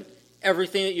forgiven?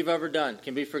 Everything that you've ever done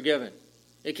can be forgiven.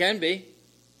 It can be.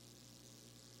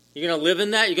 You're going to live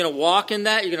in that? You're going to walk in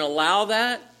that? You're going to allow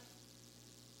that?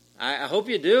 I hope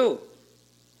you do.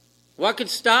 What could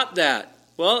stop that?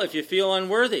 Well, if you feel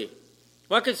unworthy.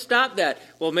 What could stop that?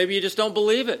 Well, maybe you just don't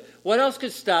believe it. What else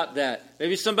could stop that?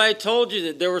 Maybe somebody told you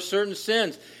that there were certain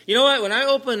sins. You know what? When I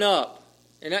open up,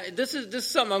 and this is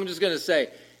something I'm just going to say,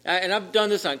 and I've done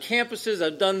this on campuses,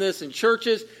 I've done this in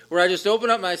churches, where I just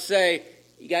open up and I say,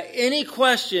 you got any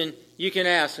question you can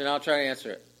ask, and I'll try to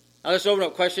answer it. I'll just open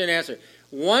up question and answer.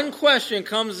 One question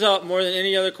comes up more than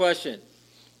any other question.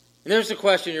 And there's the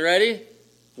question. You ready?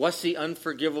 What's the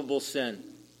unforgivable sin?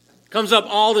 Comes up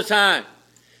all the time.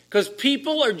 Because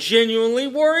people are genuinely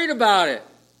worried about it.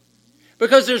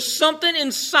 Because there's something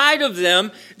inside of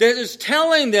them that is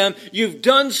telling them you've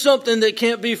done something that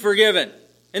can't be forgiven.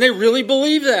 And they really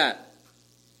believe that.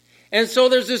 And so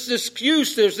there's this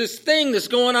excuse, there's this thing that's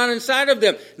going on inside of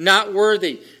them. Not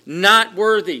worthy, not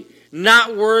worthy,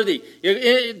 not worthy.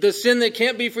 The sin that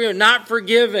can't be forgiven, not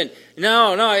forgiven.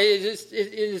 No, it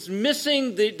is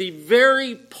missing the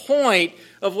very point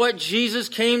of what Jesus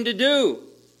came to do,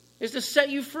 is to set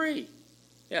you free.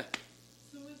 Yeah.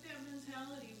 So with that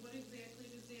mentality, what exactly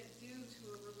does that do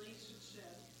to a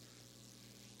relationship?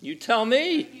 You tell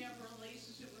me. When you have a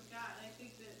relationship with God, I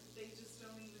think that they just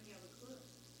don't even have a clue.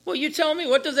 Well, you tell me.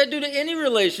 What does that do to any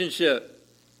relationship?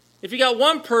 If you got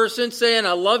one person saying,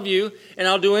 I love you and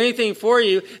I'll do anything for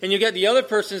you, and you got the other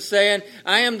person saying,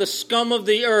 I am the scum of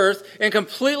the earth and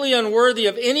completely unworthy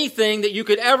of anything that you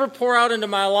could ever pour out into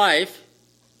my life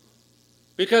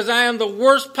because I am the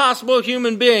worst possible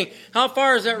human being, how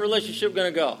far is that relationship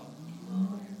going to go? A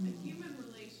human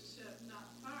relationship, not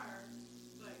far,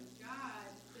 but God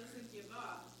doesn't give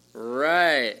up.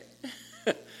 Right.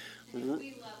 And if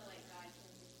we love like God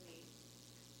perfectly,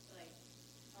 like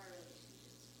our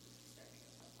relationships start to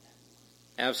go like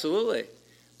that. Absolutely.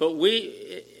 But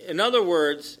we, in other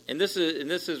words, and this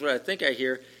is what I think I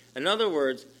hear, in other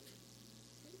words,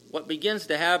 what begins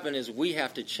to happen is we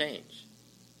have to change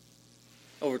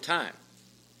over time.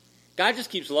 God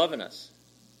just keeps loving us.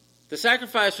 The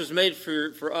sacrifice was made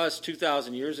for us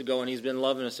 2,000 years ago, and he's been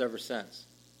loving us ever since.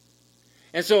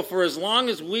 And so for as long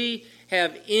as we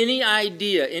have any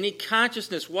idea, any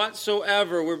consciousness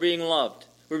whatsoever, we're being loved.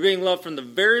 We're being loved from the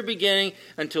very beginning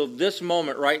until this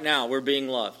moment right now. We're being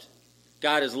loved.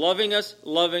 God is loving us,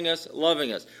 loving us,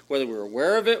 loving us. Whether we're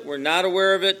aware of it, we're not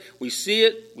aware of it, we see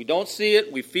it, we don't see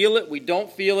it, we feel it, we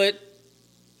don't feel it.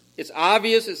 It's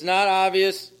obvious, it's not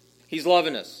obvious. He's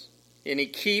loving us. And he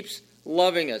keeps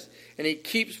loving us. And he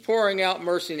keeps pouring out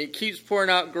mercy. And he keeps pouring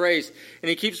out grace. And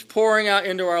he keeps pouring out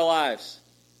into our lives.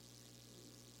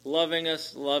 Loving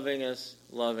us, loving us,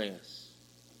 loving us.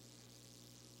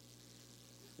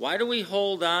 Why do we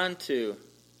hold on to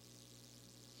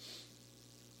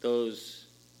those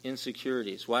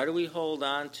insecurities? Why do we hold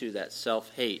on to that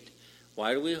self-hate?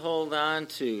 Why do we hold on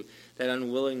to that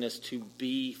unwillingness to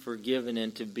be forgiven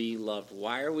and to be loved?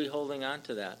 Why are we holding on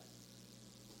to that?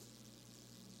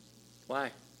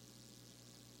 Why?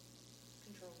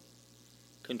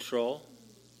 Control.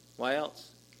 Why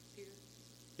else?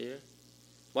 Fear.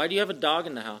 Why do you have a dog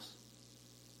in the house?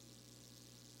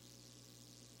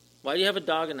 Why do you have a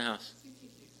dog in the house?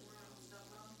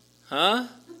 Huh?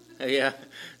 Yeah,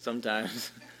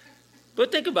 sometimes.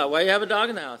 But think about why you have a dog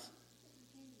in the house.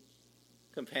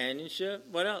 Companionship.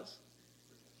 What else?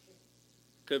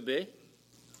 Could be.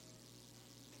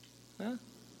 Huh?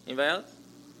 Anybody else?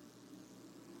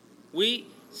 We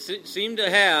seem to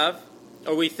have,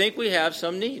 or we think we have,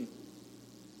 some need.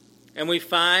 And we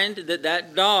find that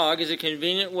that dog is a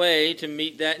convenient way to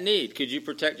meet that need. Could you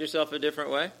protect yourself a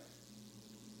different way?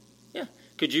 Yeah.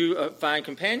 Could you find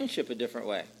companionship a different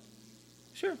way?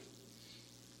 Sure.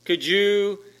 Could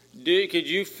you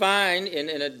find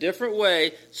in a different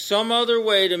way some other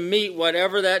way to meet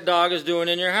whatever that dog is doing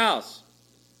in your house?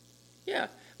 Yeah.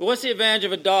 But what's the advantage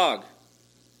of a dog?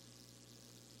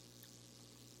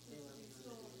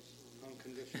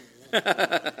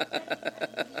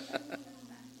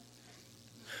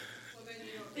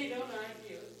 They don't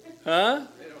argue. Huh?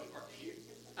 They don't argue.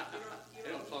 They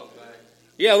don't talk back.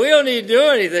 Yeah, we don't need to do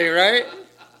anything, right?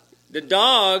 The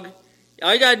dog,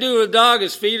 all you got to do with a dog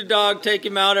is feed a dog, take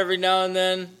him out every now and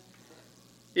then,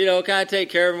 kind of take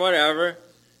care of him, whatever.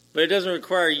 But it doesn't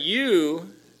require you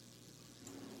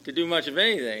to do much of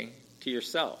anything to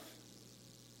yourself.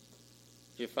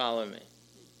 If you follow me.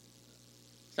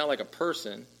 It's not like a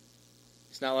person.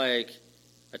 It's not like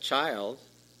a child.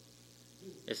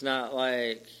 It's not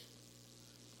like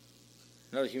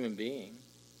another human being.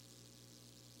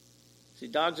 See,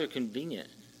 dogs are convenient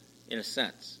in a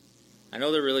sense. I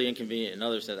know they're really inconvenient in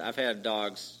other sense. I've had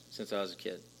dogs since I was a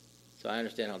kid, so I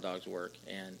understand how dogs work.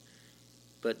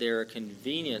 But they're a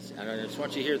convenience, and I just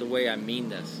want you to hear the way I mean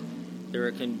this. They're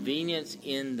a convenience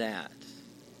in that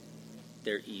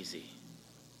they're easy.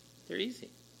 They're easy.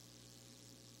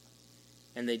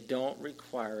 And they don't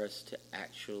require us to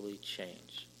actually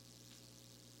change.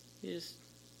 You just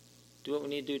do what we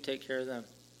need to do to take care of them.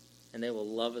 And they will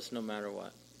love us no matter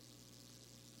what.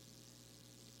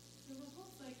 So the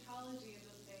whole psychology of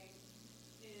the thing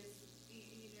is,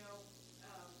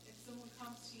 if someone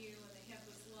comes to you and they have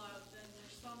this love, then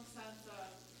there's some sense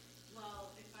of,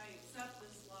 well, if I accept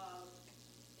this love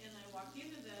and I walk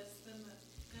into this, then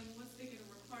what's they going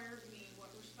to require of me?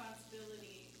 What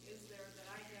responsibility is there that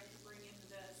I have to bring into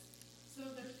this? So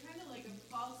there's kind of like a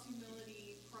false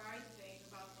humility, pride thing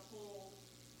about the whole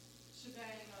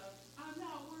shebang of, I'm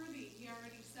not worthy. He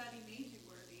already said he made you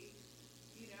worthy,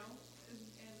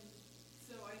 and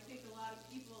so I think a lot of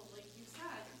people, like you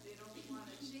said, they don't want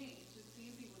to change. It's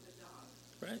easy with a dog.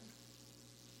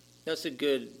 That's a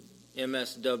good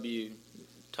MSW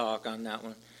talk on that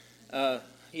one.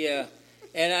 Yeah.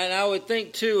 And I would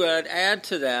think, too, I'd add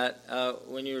to that,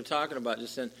 when you were talking about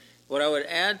just then, what I would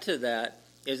add to that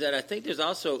is that I think there's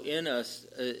also in us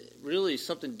really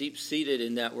something deep-seated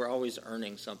in that we're always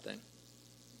earning something.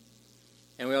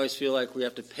 And we always feel like we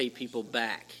have to pay people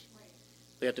back.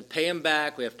 We have to pay them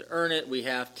back. We have to earn it. We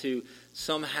have to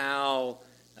somehow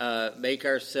make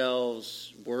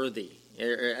ourselves worthy.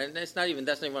 And that's not even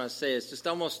what I say. It's just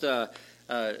almost a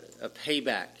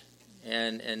payback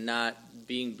and not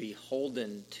being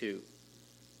beholden to.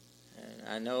 And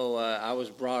I know I was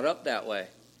brought up that way.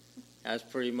 That's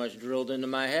pretty much drilled into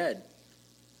my head.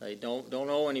 Like, don't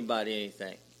owe anybody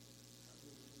anything.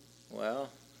 Well,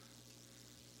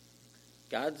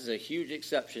 God's a huge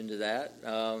exception to that,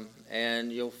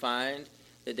 and you'll find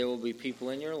that there will be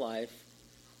people in your life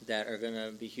that are going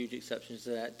to be huge exceptions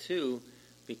to that too,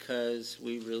 because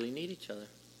we really need each other.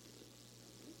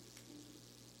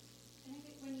 And I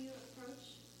think when you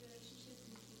approach relationships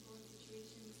and people and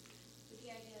situations with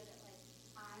the idea that, like,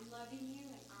 I'm loving you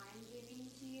and I'm giving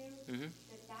to you,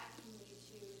 that can lead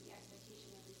to the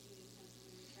expectation of receiving something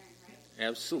in return, right?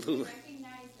 Absolutely. You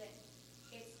recognize that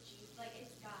it's Jesus, like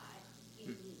it's God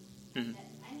in me, and that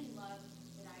any love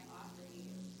that I offer you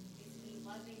is me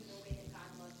loving the way that God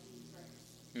loves me first.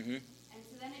 And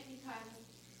so then it becomes,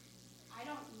 I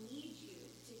don't need you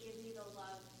to give me the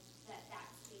love that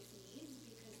space needs,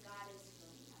 because God is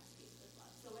filling that space with love.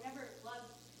 So whatever love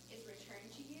is returned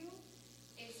to you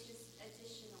is just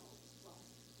additional love.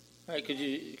 All right, could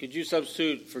you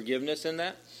substitute forgiveness in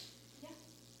that? Yeah.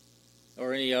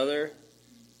 Or any other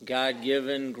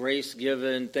God-given,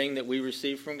 grace-given thing that we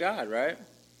receive from God, right?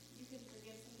 You can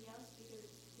forgive somebody else because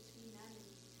it's between them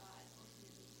and God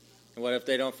ultimately. And what if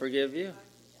they don't forgive you? God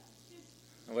is just.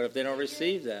 And what if they don't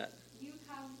receive that?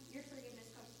 Your forgiveness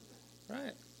comes from God.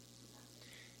 Right.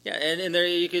 Yeah, and there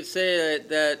you could say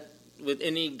that with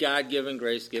any God-given,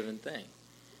 grace-given thing.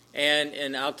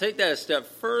 And I'll take that a step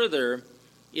further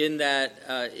in that,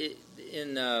 I think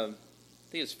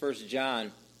it's 1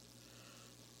 John,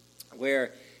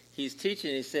 where he's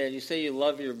teaching, he said, you say you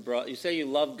love your brother, you say you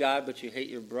love God, but you hate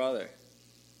your brother.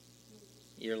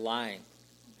 You're lying.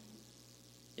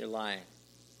 You're lying.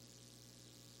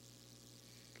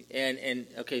 And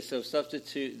okay, so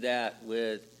substitute that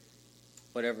with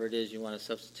whatever it is you want to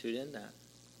substitute in that.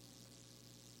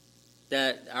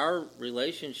 That our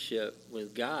relationship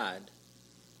with God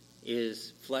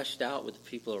is fleshed out with the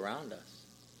people around us.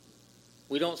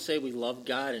 We don't say we love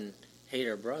God and hate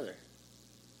our brother.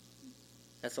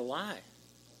 That's a lie.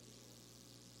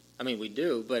 I mean, we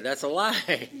do, but that's a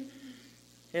lie.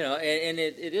 And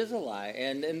it is a lie.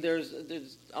 And there's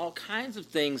all kinds of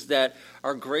things that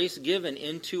are grace given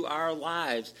into our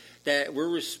lives that we're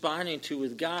responding to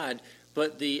with God.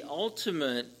 But the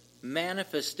ultimate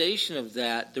manifestation of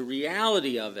that, the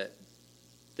reality of it,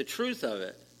 the truth of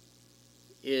it,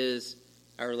 is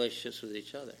our relationships with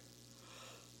each other.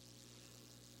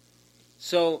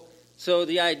 So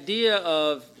the idea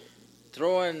of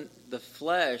throwing the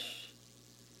flesh,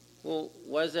 well,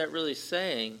 what is that really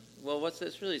saying? Well, what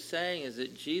that's really saying is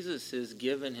that Jesus has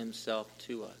given himself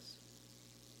to us.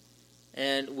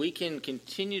 And we can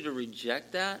continue to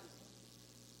reject that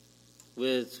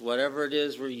with whatever it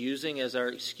is we're using as our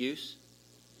excuse.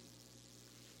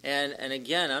 And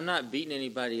again, I'm not beating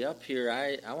anybody up here.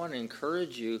 I want to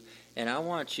encourage you, and I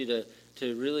want you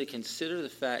to really consider the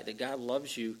fact that God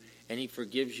loves you and he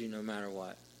forgives you no matter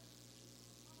what.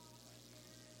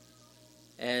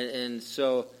 And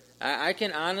so I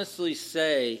can honestly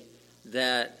say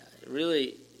that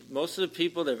really most of the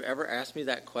people that have ever asked me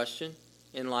that question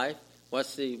in life,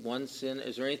 what's the one sin?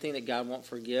 Is there anything that God won't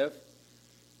forgive?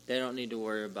 They don't need to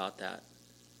worry about that.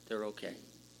 They're okay.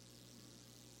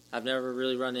 I've never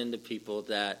really run into people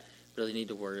that really need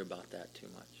to worry about that too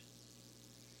much.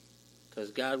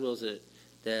 Because God wills it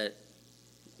that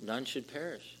none should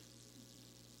perish,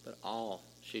 but all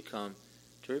should come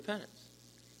to repentance.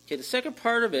 Okay, the second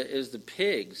part of it is the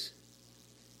pigs.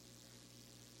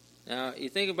 Now, you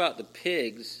think about the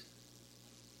pigs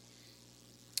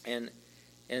and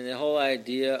the whole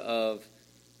idea of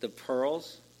the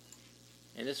pearls.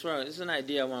 And this is an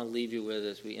idea I want to leave you with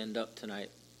as we end up tonight.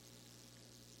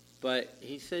 But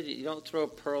he said you don't throw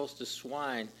pearls to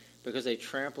swine because they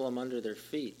trample them under their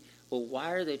feet. Well,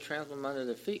 why are they trampling them under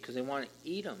their feet? Because they want to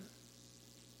eat them.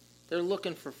 They're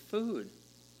looking for food.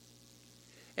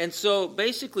 And so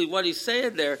basically what he's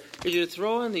saying there is you're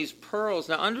throwing these pearls.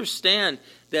 Now understand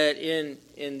that in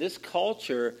this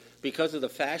culture, because of the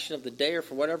fashion of the day or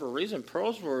for whatever reason,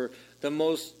 pearls were the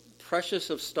most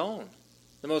precious of stone,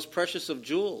 the most precious of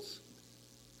jewels.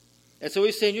 And so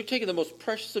he's saying, you're taking the most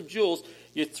precious of jewels,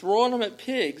 you're throwing them at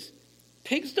pigs.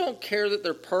 Pigs don't care that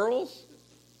they're pearls.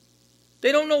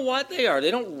 They don't know what they are.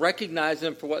 They don't recognize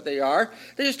them for what they are.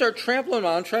 They just start trampling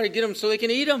on them, trying to get them so they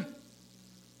can eat them.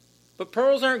 But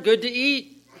pearls aren't good to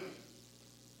eat.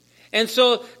 And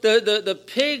so the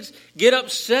pigs get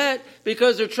upset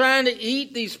because they're trying to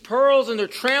eat these pearls and they're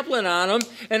trampling on them.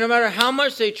 And no matter how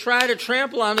much they try to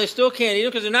trample on them, they still can't eat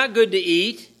them because they're not good to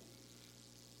eat.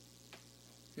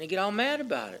 And they get all mad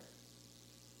about it.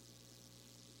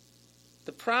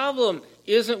 The problem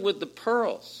isn't with the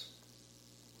pearls.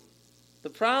 The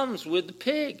problem's with the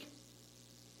pig.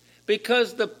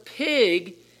 Because the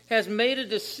pig has made a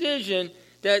decision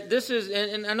that this is,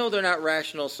 and I know they're not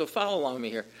rational, so follow along with me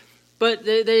here. But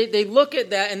they look at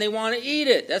that and they want to eat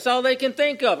it. That's all they can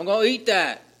think of. I'm going to eat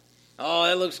that. Oh,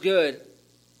 that looks good.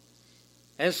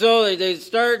 And so they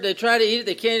try to eat it.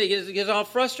 They can't. It gets all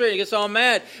frustrated. It gets all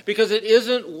mad because it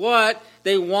isn't what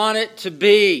they want it to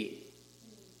be.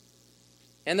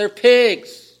 And they're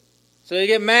pigs. So they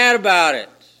get mad about it.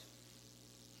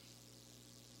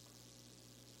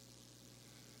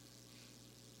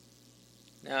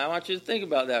 Now, I want you to think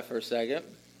about that for a second.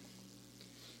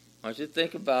 I want you to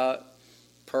think about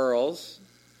pearls.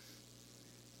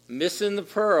 Missing the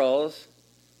pearls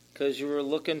because you were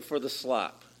looking for the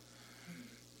slop.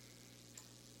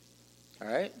 All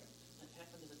right? That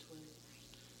happened to the twins.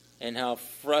 And how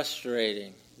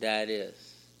frustrating that is.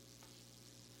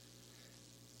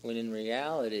 When in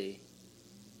reality,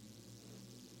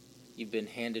 you've been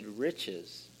handed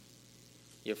riches.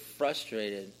 You're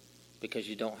frustrated because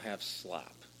you don't have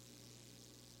slop.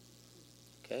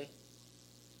 Okay?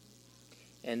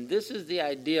 And this is the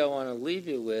idea I want to leave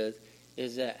you with,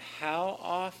 is that how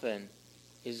often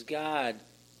is God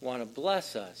want to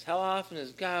bless us? How often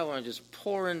does God want to just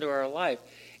pour into our life?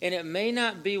 And it may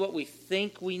not be what we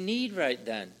think we need right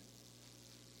then.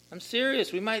 I'm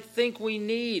serious. We might think we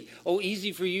need,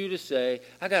 easy for you to say,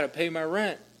 I got to pay my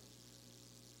rent.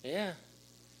 Yeah.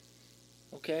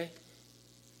 Okay.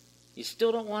 You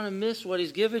still don't want to miss what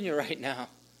he's giving you right now.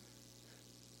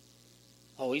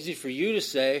 Easy for you to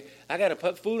say, I got to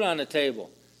put food on the table.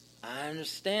 I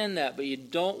understand that, but you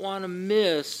don't want to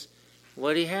miss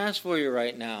what he has for you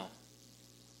right now.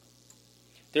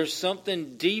 There's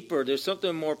something deeper. There's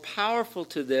something more powerful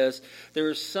to this.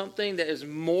 There is something that is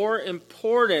more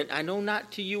important. I know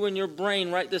not to you in your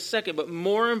brain right this second, but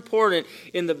more important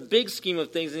in the big scheme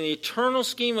of things, in the eternal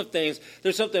scheme of things.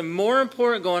 There's something more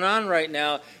important going on right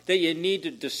now that you need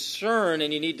to discern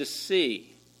and you need to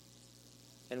see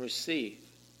and receive.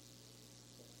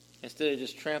 Instead of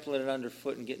just trampling it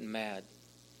underfoot and getting mad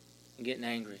and getting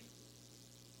angry.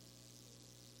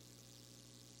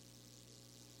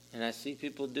 And I see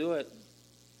people do it.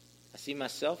 I see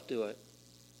myself do it.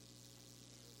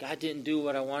 God didn't do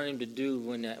what I wanted him to do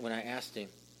when I asked him.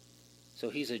 So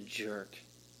he's a jerk.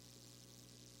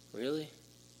 Really?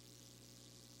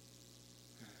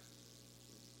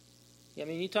 Yeah, I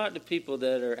mean, you talk to people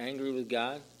that are angry with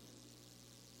God.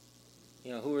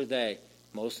 You know, who are they?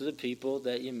 Most of the people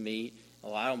that you meet,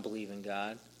 I don't believe in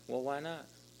God. Well, why not?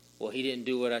 Well, he didn't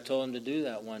do what I told him to do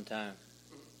that one time.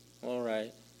 All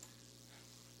right.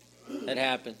 That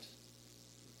happens.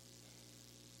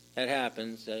 That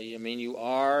happens. You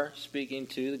are speaking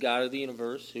to the God of the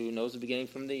universe who knows the beginning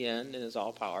from the end and is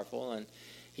all-powerful, and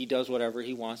he does whatever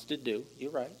he wants to do.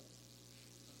 You're right.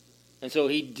 And so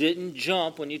he didn't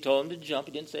jump when you told him to jump.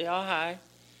 He didn't say, oh, hi.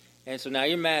 And so now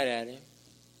you're mad at him.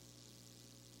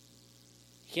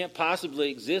 He can't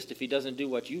possibly exist if he doesn't do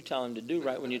what you tell him to do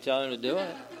right when you tell him to do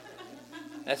it.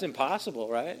 That's impossible,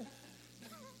 right?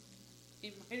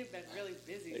 He might have been really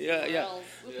busy. Yeah.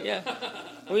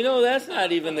 We know that's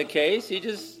not even the case. He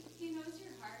knows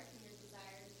your heart and your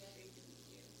desires and everything you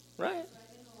do. Right. So I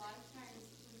think a lot of times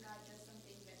when God does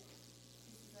something that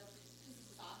pisses us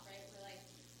off, right? We're like,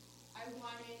 I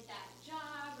wanted that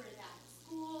job or that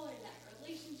school or that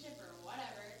relationship or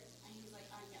whatever. And he's like,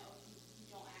 I know,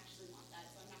 you don't actually want that,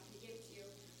 so I'm not going to give it to you.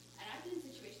 And I've been in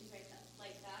situations like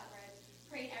that where I've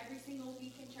prayed every single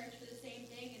week in church for the same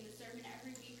thing, and the sermon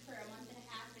every week for a month and a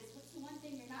half is, what's the one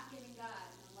thing you're not giving God?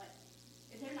 And I'm like,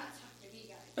 if they're not talking to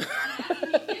me, God, I'm asking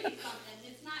you to give me something.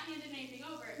 It's not handing anything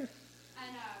over. And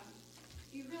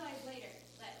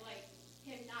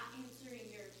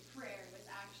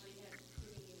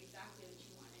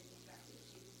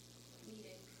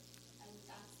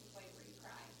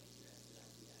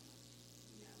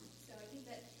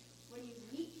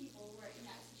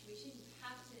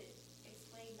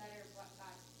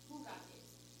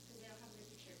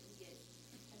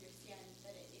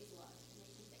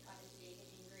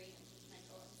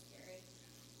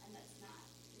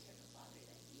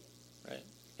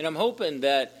And I'm hoping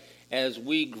that as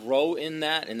we grow in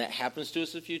that, and that happens to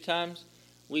us a few times,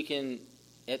 we can,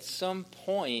 at some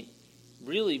point,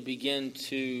 really begin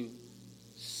to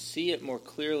see it more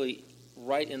clearly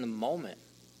right in the moment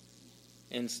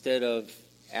instead of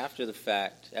after the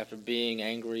fact, after being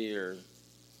angry or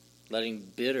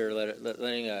letting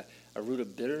a root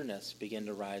of bitterness begin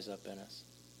to rise up in us.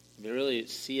 We really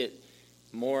see it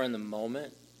more in the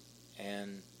moment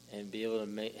and be able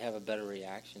to have a better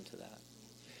reaction to that.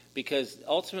 Because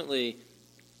ultimately,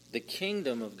 the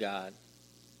kingdom of God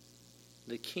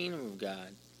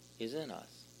is in us.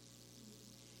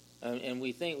 And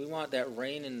we think we want that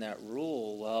reign and that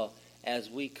rule. Well, as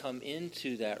we come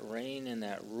into that reign and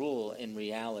that rule in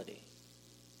reality,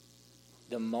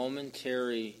 the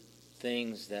momentary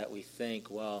things that we think,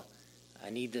 well,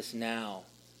 I need this now,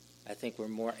 I think we're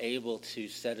more able to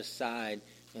set aside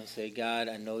and say, God,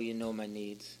 I know you know my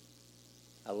needs.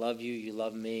 I love you, you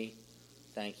love me,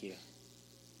 thank you.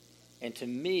 And to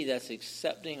me, that's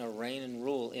accepting a reign and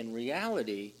rule in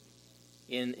reality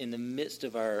in the midst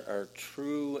of our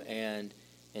true and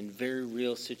very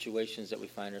real situations that we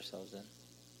find ourselves in.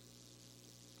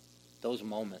 Those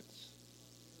moments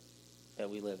that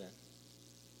we live in.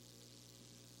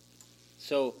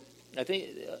 So I think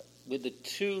with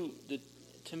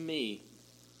to me,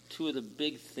 two of the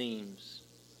big themes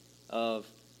of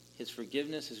his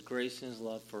forgiveness, his grace, and his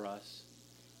love for us,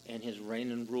 and his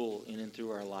reign and rule in and through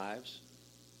our lives,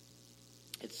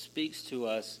 it speaks to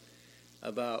us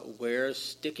about where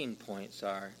sticking points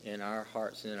are in our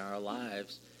hearts and in our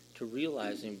lives to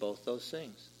realizing both those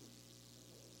things.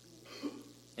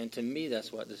 And to me,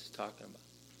 that's what this is talking about.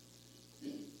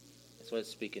 That's what it's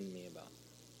speaking to me about.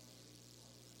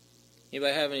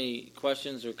 Anybody have any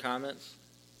questions or comments?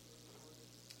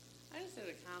 I just had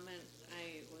a comment.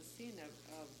 I was seeing a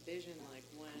vision, like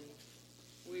when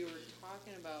we were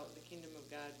talking about the kingdom of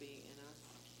God being in us,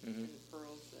 and the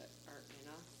pearls that are in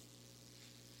us,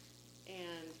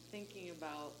 and thinking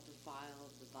about the vial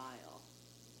of the vial.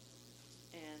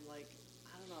 And I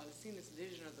don't know, I was seeing this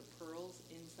vision of the pearls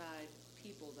inside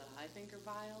people that I think are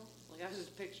vile. I was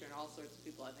just picturing all sorts of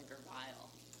people I think are vile.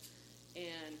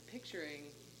 And picturing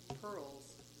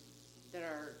pearls that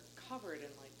are covered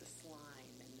in the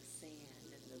slime and the sand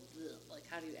and the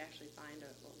how do you actually find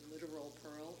a literal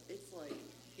pearl? It's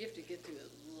you have to get through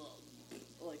it.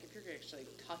 If you're going to actually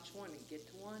touch one and get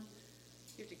to one,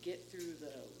 you have to get through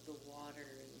the water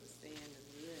and the sand and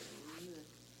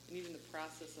even the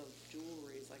process of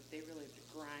jewelry is they really have to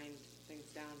grind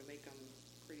things down to make them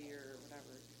prettier or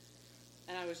whatever.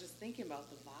 And I was just thinking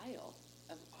about the vial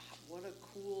of what a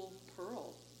cool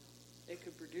pearl it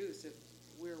could produce if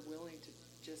we're willing to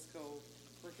just go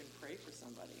freaking pray for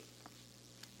somebody,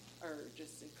 or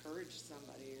just encourage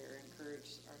somebody, or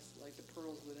encourage the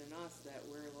pearls within us that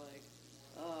we're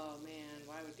oh man,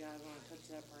 why would God want to touch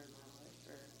that part of my life?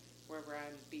 Or wherever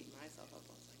I'm beating myself up,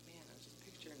 I was man, I was just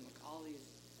picturing all these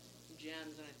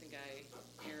gems, and I think I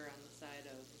err on the side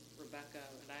of Rebecca,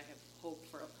 and I have hope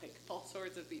for all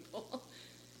sorts of people.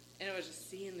 And I was just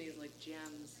seeing these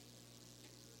gems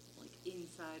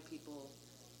inside people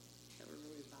that were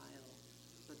really vile,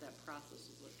 but that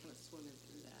process was kind of swimming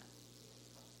through that.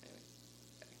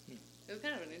 Anyway, it was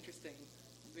kind of an interesting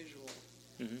visual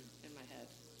in my head.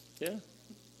 Yeah.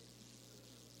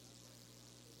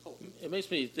 Hope. It makes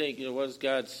me think, what does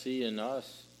God see in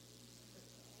us?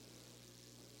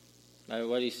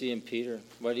 What do you see in Peter?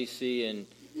 What do you see in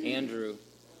Andrew?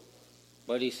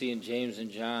 What do you see in James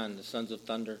and John, the sons of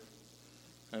thunder?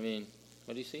 What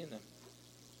do you see in them?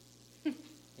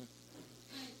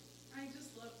 I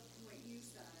just love what you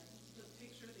said, the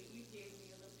picture that you gave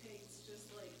me of the pigs just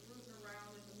rooting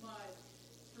around in the mud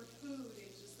for food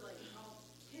and just all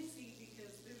pissy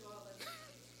because there's all this,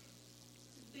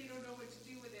 they don't know what to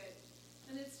do with it.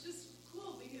 And it's just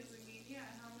cool because,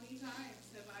 how many times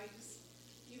have I just,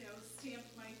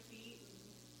 stamped my feet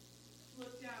and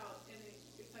looked out, and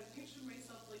if I picture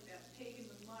myself like that pig in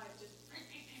the mud, just,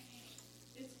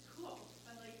 it's cool.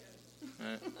 I like it.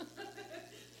 Right.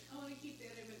 I want to keep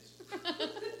that image.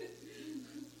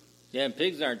 Yeah, and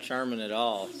pigs aren't charming at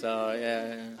all, so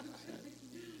yeah. It's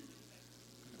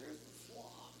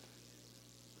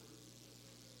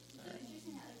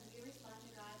interesting that we respond to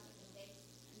God with the faith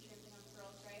and trampling on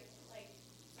pearls, right?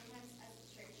 Sometimes as the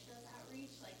church does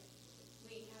outreach,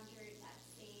 we encounter that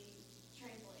same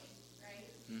trampling, right?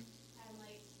 And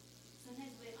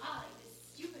sometimes we this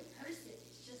stupid person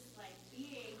is just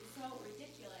being so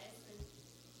ridiculous,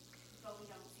 but we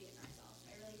don't see it in ourselves.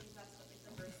 I really think that's what the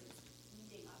verse is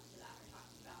leading up to that or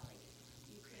talking about.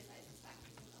 You criticize this fact,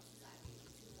 something else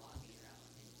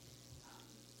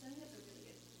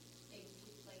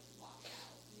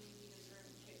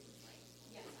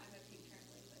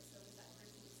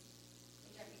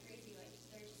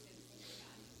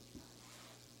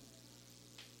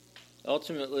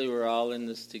ultimately we're all in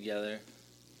this together.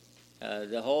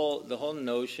 The whole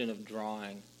notion of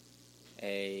drawing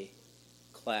a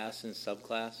class and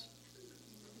subclass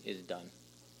is done.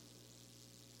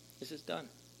 This is done.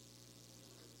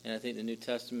 And I think the New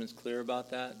Testament's clear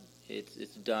about that.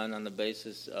 It's done on the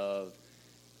basis of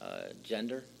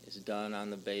gender. It's done on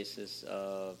the basis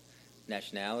of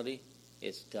nationality.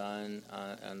 It's done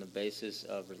on the basis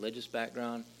of religious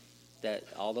background. That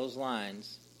all those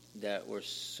lines that were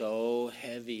so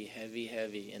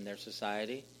heavy in their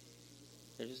society,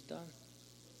 they're just done.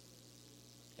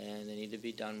 And they need to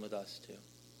be done with us too.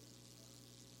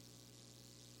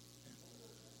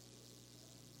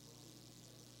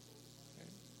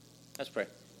 Let's pray.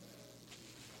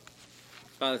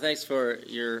 Father, thanks for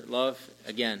your love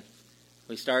again.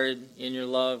 We started in your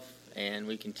love, and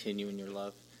we continue in your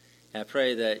love. And I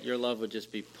pray that your love would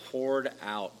just be poured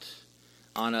out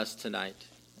on us tonight.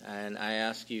 And I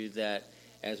ask you that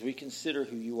as we consider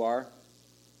who you are,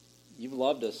 you've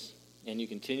loved us, and you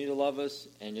continue to love us,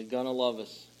 and you're going to love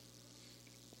us.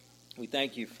 We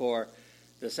thank you for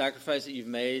the sacrifice that you've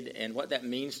made and what that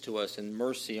means to us in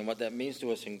mercy and what that means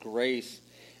to us in grace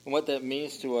and what that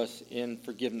means to us in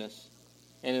forgiveness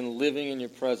and in living in your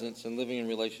presence and living in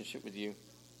relationship with you.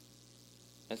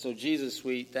 And so, Jesus,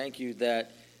 we thank you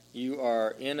that you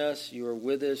are in us, you are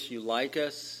with us, you like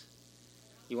us,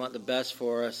 you want the best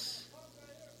for us.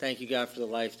 Thank you, God, for the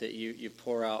life that you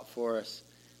pour out for us.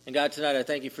 And God, tonight I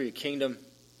thank you for your kingdom.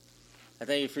 I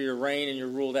thank you for your reign and your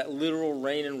rule, that literal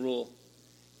reign and rule.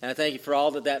 And I thank you for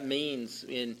all that means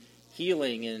in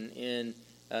healing and in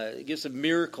gifts of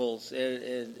miracles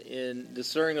and in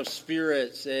discerning of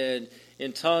spirits and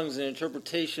in tongues and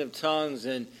interpretation of tongues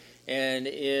and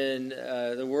in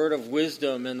the word of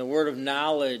wisdom and the word of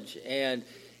knowledge and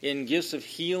in gifts of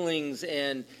healings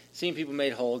and seeing people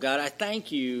made whole. God, I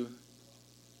thank you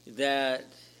that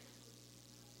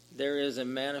there is a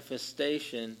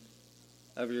manifestation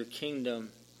of your kingdom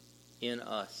in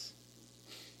us.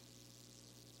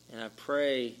 And I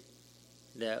pray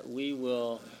that we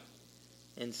will,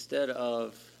 instead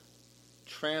of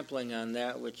trampling on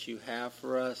that which you have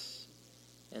for us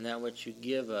and that which you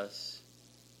give us,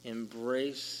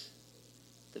 embrace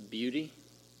the beauty,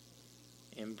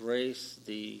 embrace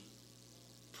the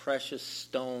precious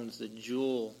stones, the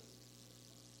jewel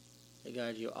that,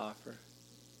 God, you offer.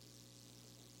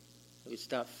 We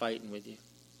stop fighting with you,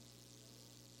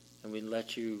 and we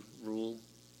let you rule,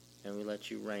 and we let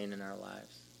you reign in our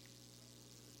lives.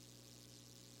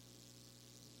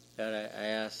 God, I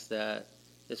ask that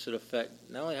this would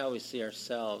affect not only how we see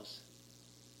ourselves,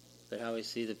 but how we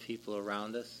see the people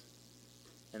around us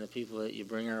and the people that you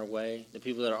bring our way, the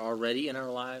people that are already in our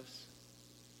lives,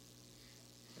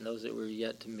 and those that we're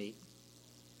yet to meet.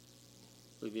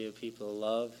 We be a people of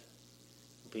love,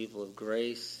 a people of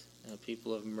grace, and a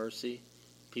people of mercy,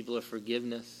 people of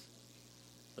forgiveness,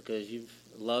 because you've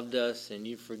loved us and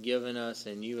you've forgiven us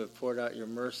and you have poured out your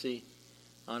mercy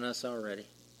on us already.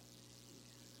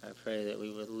 I pray that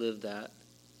we would live that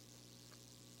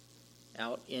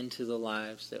out into the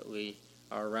lives that we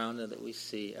are around and that we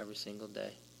see every single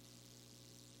day.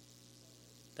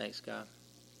 Thanks, God.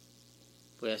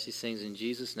 We ask these things in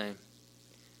Jesus' name.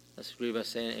 Let's agree by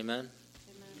saying amen.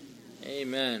 Amen.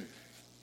 Amen.